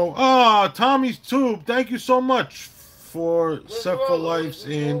 Rolo. Ah, Tommy's Tube. Thank you so much for Set for Life's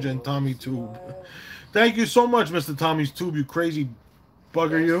Inge and Tommy Tube. Thank you so much, Mr. Tommy's Tube, you crazy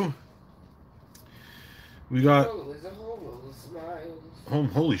bugger, you. We got...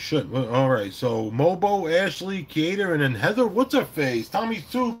 holy shit. All right, so Mobo, Ashley, Kater, and then Heather. What's her face? Tommy's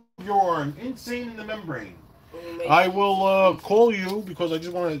Tube, you're insane in the membrane. I will call you because I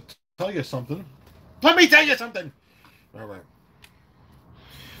just want to tell you something. Let me tell you something. All right.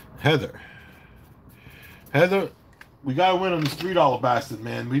 Heather, we got to win on this $3 bastard,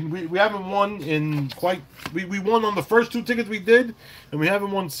 man. We haven't won in quite... We won on the first 2 tickets we did, and we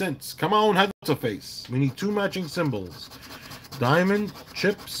haven't won since. Come on, Heather, what's her face? We need 2 matching symbols. Diamond,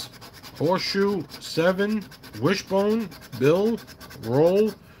 chips, horseshoe, 7, wishbone, bill,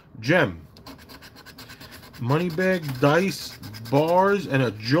 roll, gem. Money bag, dice, bars, and a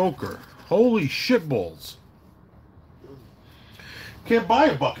joker. Holy shitballs. Can't buy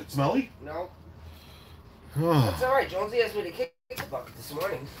a bucket, Smelly. No. That's alright. Jonesy asked me to kick the bucket this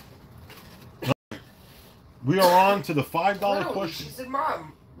morning. We are on to the $5 question. She said,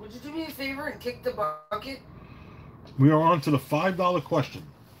 Mom, would you do me a favor and kick the bucket? We are on to the $5 question.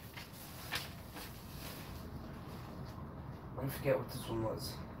 I forget what this one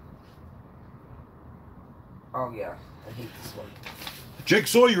was. Oh, yeah. I hate this one.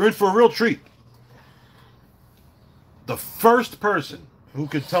 Jigsaw, you're in for a real treat. The first person who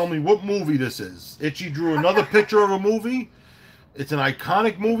could tell me what movie this is. Itchy drew another picture of a movie. It's an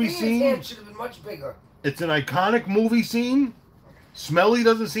iconic movie scene. His hand should have been much bigger. It's an iconic movie scene. Smelly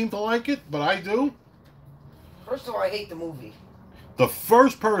doesn't seem to like it, but I do. First of all, I hate the movie. The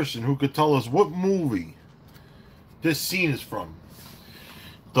first person who could tell us what movie this scene is from.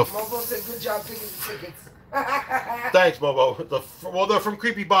 Mobo said, good job picking the tickets. Thanks, Mobo. Well, they're from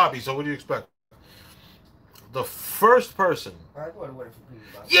Creepy Bobby, so what do you expect? The first person. I would have went for Creepy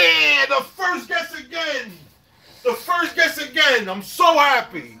Bobby. Yeah, the first guess again. The first guess again. I'm so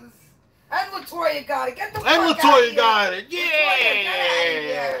happy. And Latoya got it. Get the fuck And out of Latoya here. got it.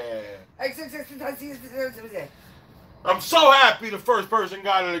 Yeah. I'm so happy the first person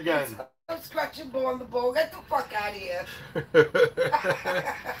got it again. I'm scratching ball on the ball. Get the fuck out of here.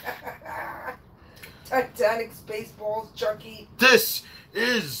 Titanic, Spaceballs, Chucky. This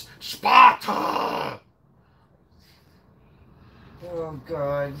is Sparta. Oh,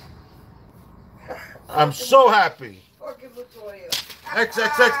 God. I'm so happy. Fucking Latoya.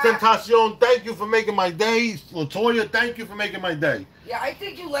 XXX Tentacion, thank you for making my day. Latoya, thank you for making my day. Yeah, I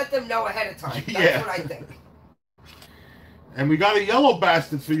think you let them know ahead of time. That's Yeah. what I think. And we got a yellow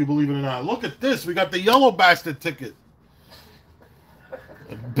bastard for you, believe it or not. Look at this. We got the yellow bastard ticket.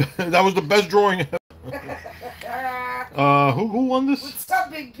 That was the best drawing ever. Who won this? What's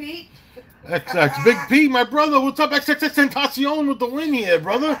up, Big Pete? XX. Big P, my brother. What's up, XXX Tentacion with the win here,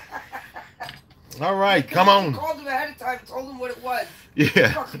 brother? All right, come on. I called him ahead of time, told him what it was.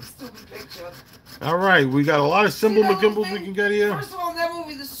 Yeah. Fucking stupid picture. All right, we got a lot of symbol McGimbles we can get here. First of all, in that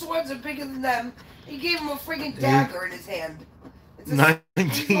movie, the swords are bigger than them. He gave him a friggin' dagger in his hand. It's a, 19.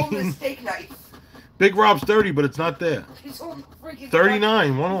 He's holding a steak knife. Big Rob's 30, but it's not there. He's holding a friggin'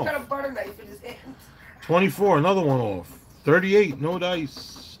 39, one He's got off. a butter knife in his hand. 24, another one off. 38, no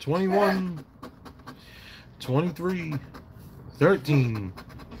dice. 21. 23. 13.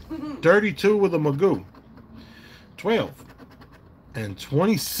 32 with a Magoo. 12. And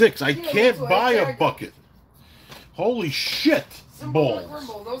 26. I can't buy a bucket. Holy shit. Balls.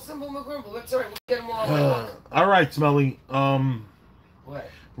 McGrimble. No Symbol McGrimble. That's alright. We'll get them all. All right, Smelly. What?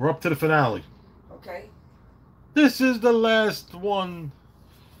 We're up to the finale. Okay. This is the last one.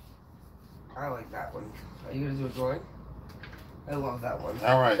 I like that one. Are you going to do a drawing? I love that one.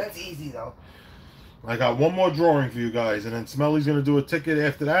 All right. That's easy, though. I got one more drawing for you guys, and then Smelly's going to do a ticket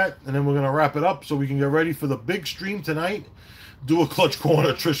after that, and then we're going to wrap it up so we can get ready for the big stream tonight. Do a clutch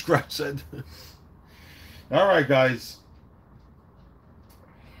corner, Trish Scratch said. All right, guys.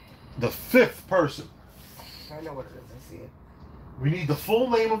 The fifth person. I know what it is. I see it. We need the full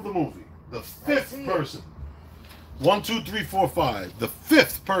name of the movie. The fifth person. 1, 2, 3, 4, 5. The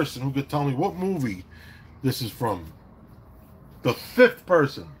fifth person who could tell me what movie this is from. The fifth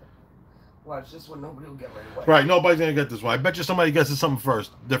person. Watch this one. Nobody will get right away. Right, nobody's going to get this one. I bet you somebody guesses something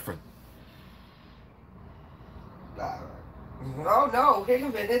first. Different. Oh, no. Wait a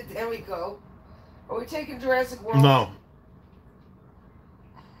minute. There we go. Are we taking Jurassic World? No.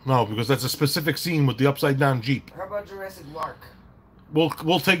 No, because that's a specific scene with the upside down Jeep. How about Jurassic Lark?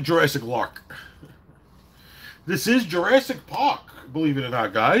 We'll take Jurassic Lark. This is Jurassic Park, believe it or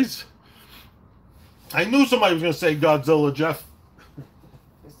not, guys. I knew somebody was going to say Godzilla, Jeff.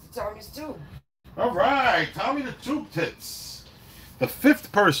 Mr. Tommy's Tube. All right, Tommy the Tube Tits. The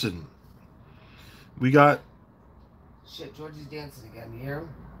fifth person. We got... Shit, Georgie's dancing again. You hear him?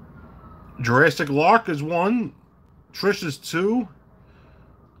 Jurassic Lark is 1. Trish is 2.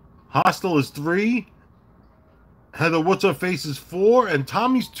 Hostel is 3. Heather What's Her Face is 4. And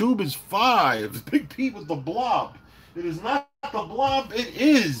Tommy's Tube is 5. Big Pete with the blob. It is not the blob. It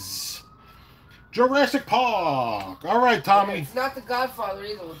is Jurassic Park. All right, Tommy. It's not The Godfather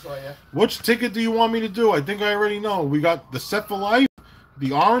either, Latoya. Which ticket do you want me to do? I think I already know. We got the Set for Life,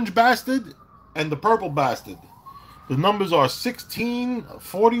 the Orange Bastard, and the Purple Bastard. The numbers are 16,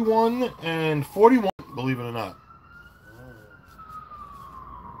 41, and 41, believe it or not.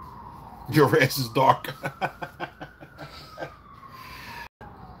 Your ass is dark.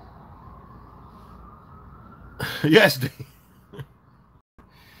 Yes, Dave.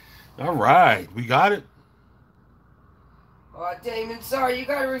 All right, we got it. Oh, Damon, sorry, you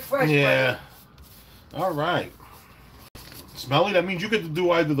gotta refresh. Yeah. Buddy. All right. Smelly, that means you get to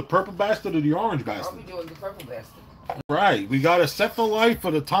do either the Purple Bastard or the Orange Bastard. I'll be doing the Purple Bastard. All right, we got a Set for Life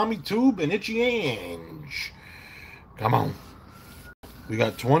for the Tommy Tube and Itchy Ange. Come on. We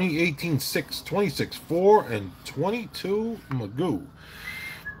got 20, 18, 6, 26, 4, and 22 Magoo.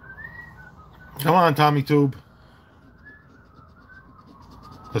 Come on, Tommy Tube.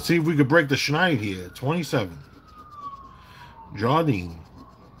 Let's see if we could break the schneid here. 27. Jardine.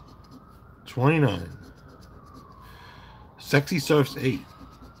 29. Sexy Surfs 8.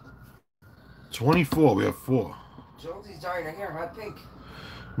 24. We have 4. Josie's dyeing her hair hot pink.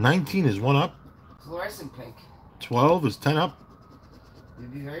 19 is 1 up. Fluorescent pink. 12 is 10 up.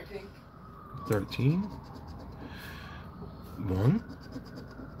 You'd be very pink. 13. 1.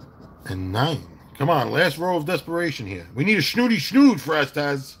 And 9. Come on, last row of desperation here. We need a snooty snood for us,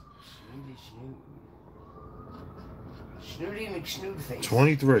 Taz. Snooty snood. Snooty McSnood face.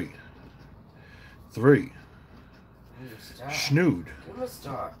 23. 3. Snood. Give him a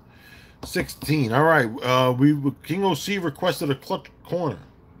star. 16. All right. King OC requested a clutch corner.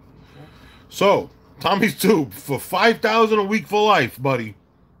 So, Tommy's Tube for $5,000 a week for life, buddy.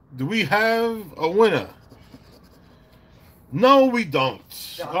 Do we have a winner? No, we don't.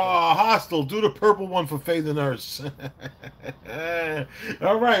 Hostile. Do the purple one for Faye the Nurse.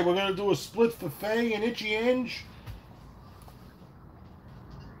 All right, we're going to do a split for Faye and Itchy Ange.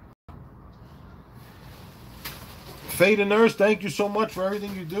 Faye the Nurse, thank you so much for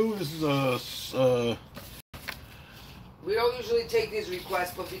everything you do. This is a... We don't usually take these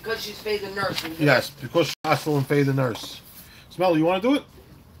requests, but because she's Faye the Nurse... Yes, because she's Hostile and Faye the Nurse. Smelly, you want to do it?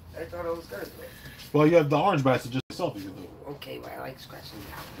 I thought I was going to do it. Well, you have the Orange Bastard just yourself. You can do it. Okay, well, I like scratching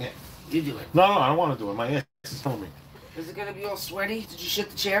it out. Yeah. You do it. No, I don't want to do it. My ass is telling me. Is it going to be all sweaty? Did you shit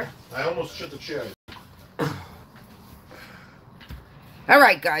the chair? I almost shit the chair. All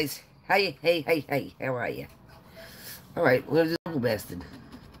right, guys. Hey, how are you? Alright, we're gonna do Double Bastard.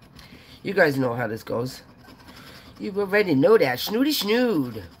 You guys know how this goes. You already know that. Snooty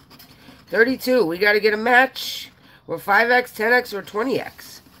Snood. 32, we gotta get a match. Or 5x, 10x, or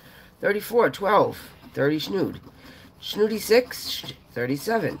 20x. 34, 12, 30 Snood. Snooty 6,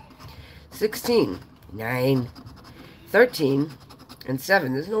 37. 16, 9, 13, and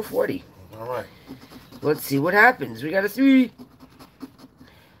 7. There's no 40. Alright. Let's see what happens. We got a 3.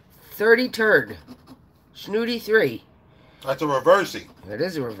 30 turd. Snooty 3. That's a reversey. That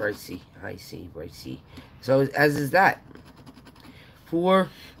is a reversey. I see. So, as is that. 4.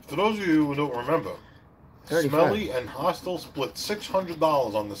 For those of you who don't remember, 35. Smelly and Hostile split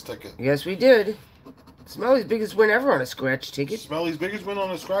 $600 on this ticket. Yes, we did. Smelly's biggest win ever on a scratch ticket. Smelly's biggest win on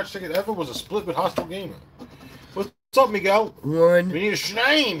a scratch ticket ever was a split with Hostile Gamer. What's up, Miguel? 1. We need a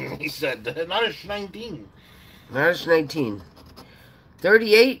Schnein, he said. Not a Schnein. Not a 19.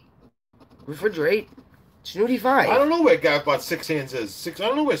 38. Refrigerate. Snooty 5. I don't know where Gav about 6 hands is. I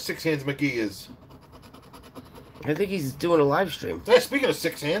don't know where 6 hands McGee is. I think he's doing a live stream. Hey, speaking of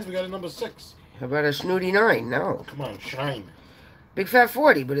 6 hands, we got a number 6. How about a Snooty 9? No. Come on, Shine. Big Fat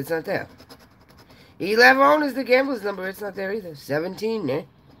 40, but it's not there. 11 is the gambler's number. It's not there either. 17, eh?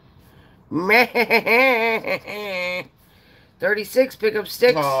 Meh. 36, pick up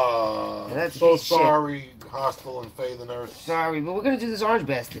sticks. That's so sorry, Hostile and Faye the Nurse. Sorry, but we're going to do this orange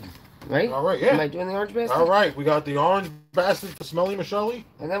bastard. Right? All right, yeah. Am I doing the orange bastard? All right, we got the orange bastard for Smelly Mishelly.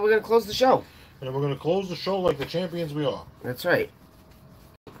 And then we're going to close the show. And we're going to close the show like the champions we are. That's right.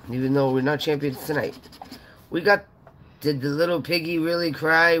 Even though we're not champions tonight. We got... Did the little piggy really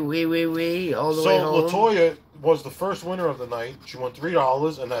cry? Wee, all the way home? So, LaToya was the first winner of the night. She won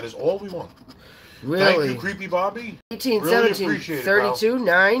 $3, and that is all we won. Really? Thank you, Creepy Bobby. 18, really 17, appreciate it, 32,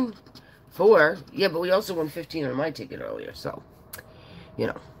 9, 4. Yeah, but we also won 15 on my ticket earlier, so... You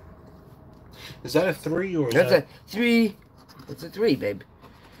know. Is that a 3 or is That's that... a 3. It's a 3, babe.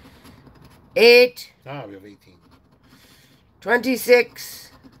 8. Ah, we have 18. 26.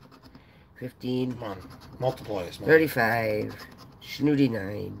 15. Come on. Multiply us, man. 35. Snooty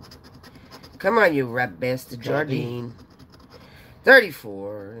 9. Come on, you rat bastard. Jardine.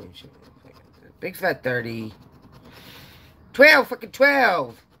 34. Big Fat 30. 12. Fucking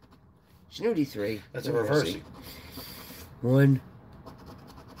 12. Snooty 3. That's a reversey. 1.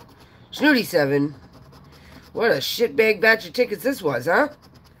 Snooty 7. What a shitbag batch of tickets this was, huh?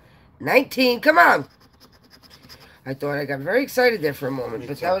 19. Come on. I thought I got very excited there for a moment,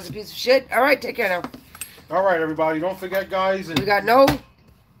 but that was a piece of shit. All right, take care now. All right, everybody. Don't forget, guys. We got no...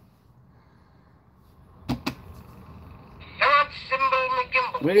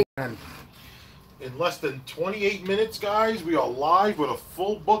 Reading on. In less than 28 minutes, guys, we are live with a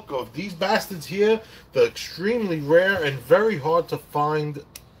full book of these bastards here. The extremely rare and very hard to find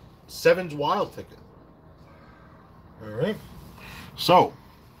Sevens Wild ticket. All right. So,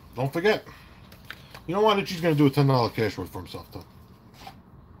 don't forget. You know what? She's going to do a $10 cash word for himself, though.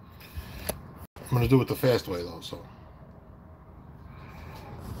 I'm going to do it the fast way, though, so.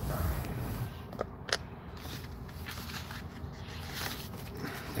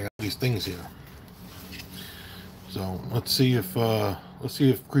 I got these things here. So, let's see if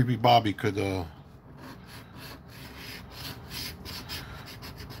Creepy Bobby could,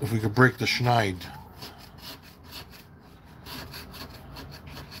 if we could break the schneid.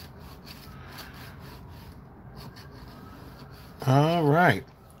 All right.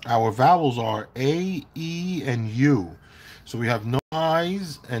 Our vowels are A, E, and U. So we have no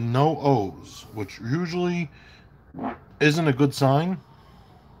I's and no O's, which usually isn't a good sign.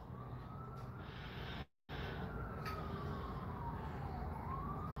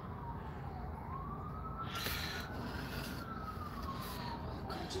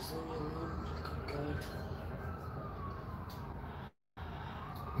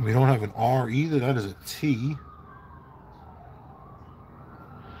 We don't have an R either. That is a T.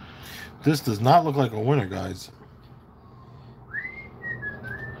 This does not look like a winner, guys.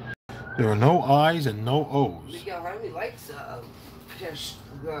 There are no I's and no O's. Miguel Jaime likes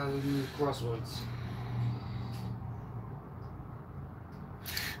crosswords.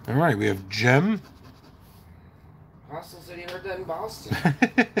 All right, we have Gem. Hostel said he heard that in Boston. I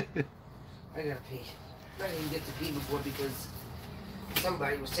gotta pee. I didn't get to pee before because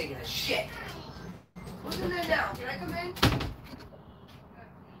somebody was taking a shit. Who's in there now? Can I come in?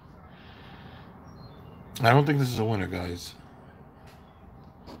 I don't think this is a winner, guys.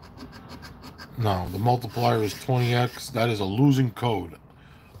 No, the multiplier is 20x. That is a losing code.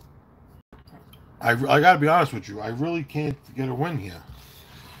 I gotta be honest with you. I really can't get a win here.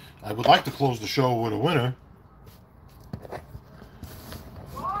 I would like to close the show with a winner.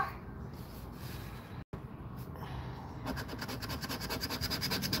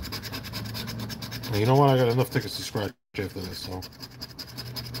 You know what? I got enough tickets to scratch after this, so.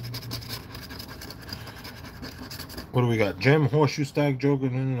 What do we got? Gem, horseshoe, stag, joker.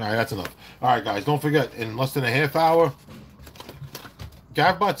 Alright, that's enough. Alright, guys, don't forget, in less than a half hour,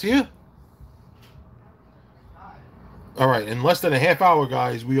 Gavbot's here? Alright, in less than a half hour,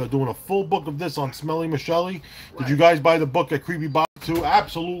 guys, we are doing a full book of this on Smelly Mishelly. Did you guys buy the book at Creepy Box 2?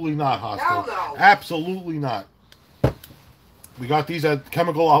 Absolutely not, Hostile. No. Absolutely not. We got these at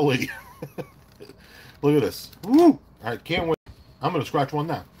Chemical Ali. Look at this. Woo! Alright, can't wait. I'm going to scratch one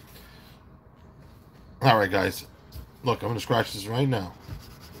now. Alright, guys. Look, I'm going to scratch this right now.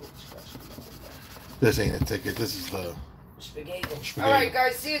 This ain't a ticket. This is the... Alright,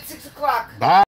 guys. See you at 6 o'clock. Bye.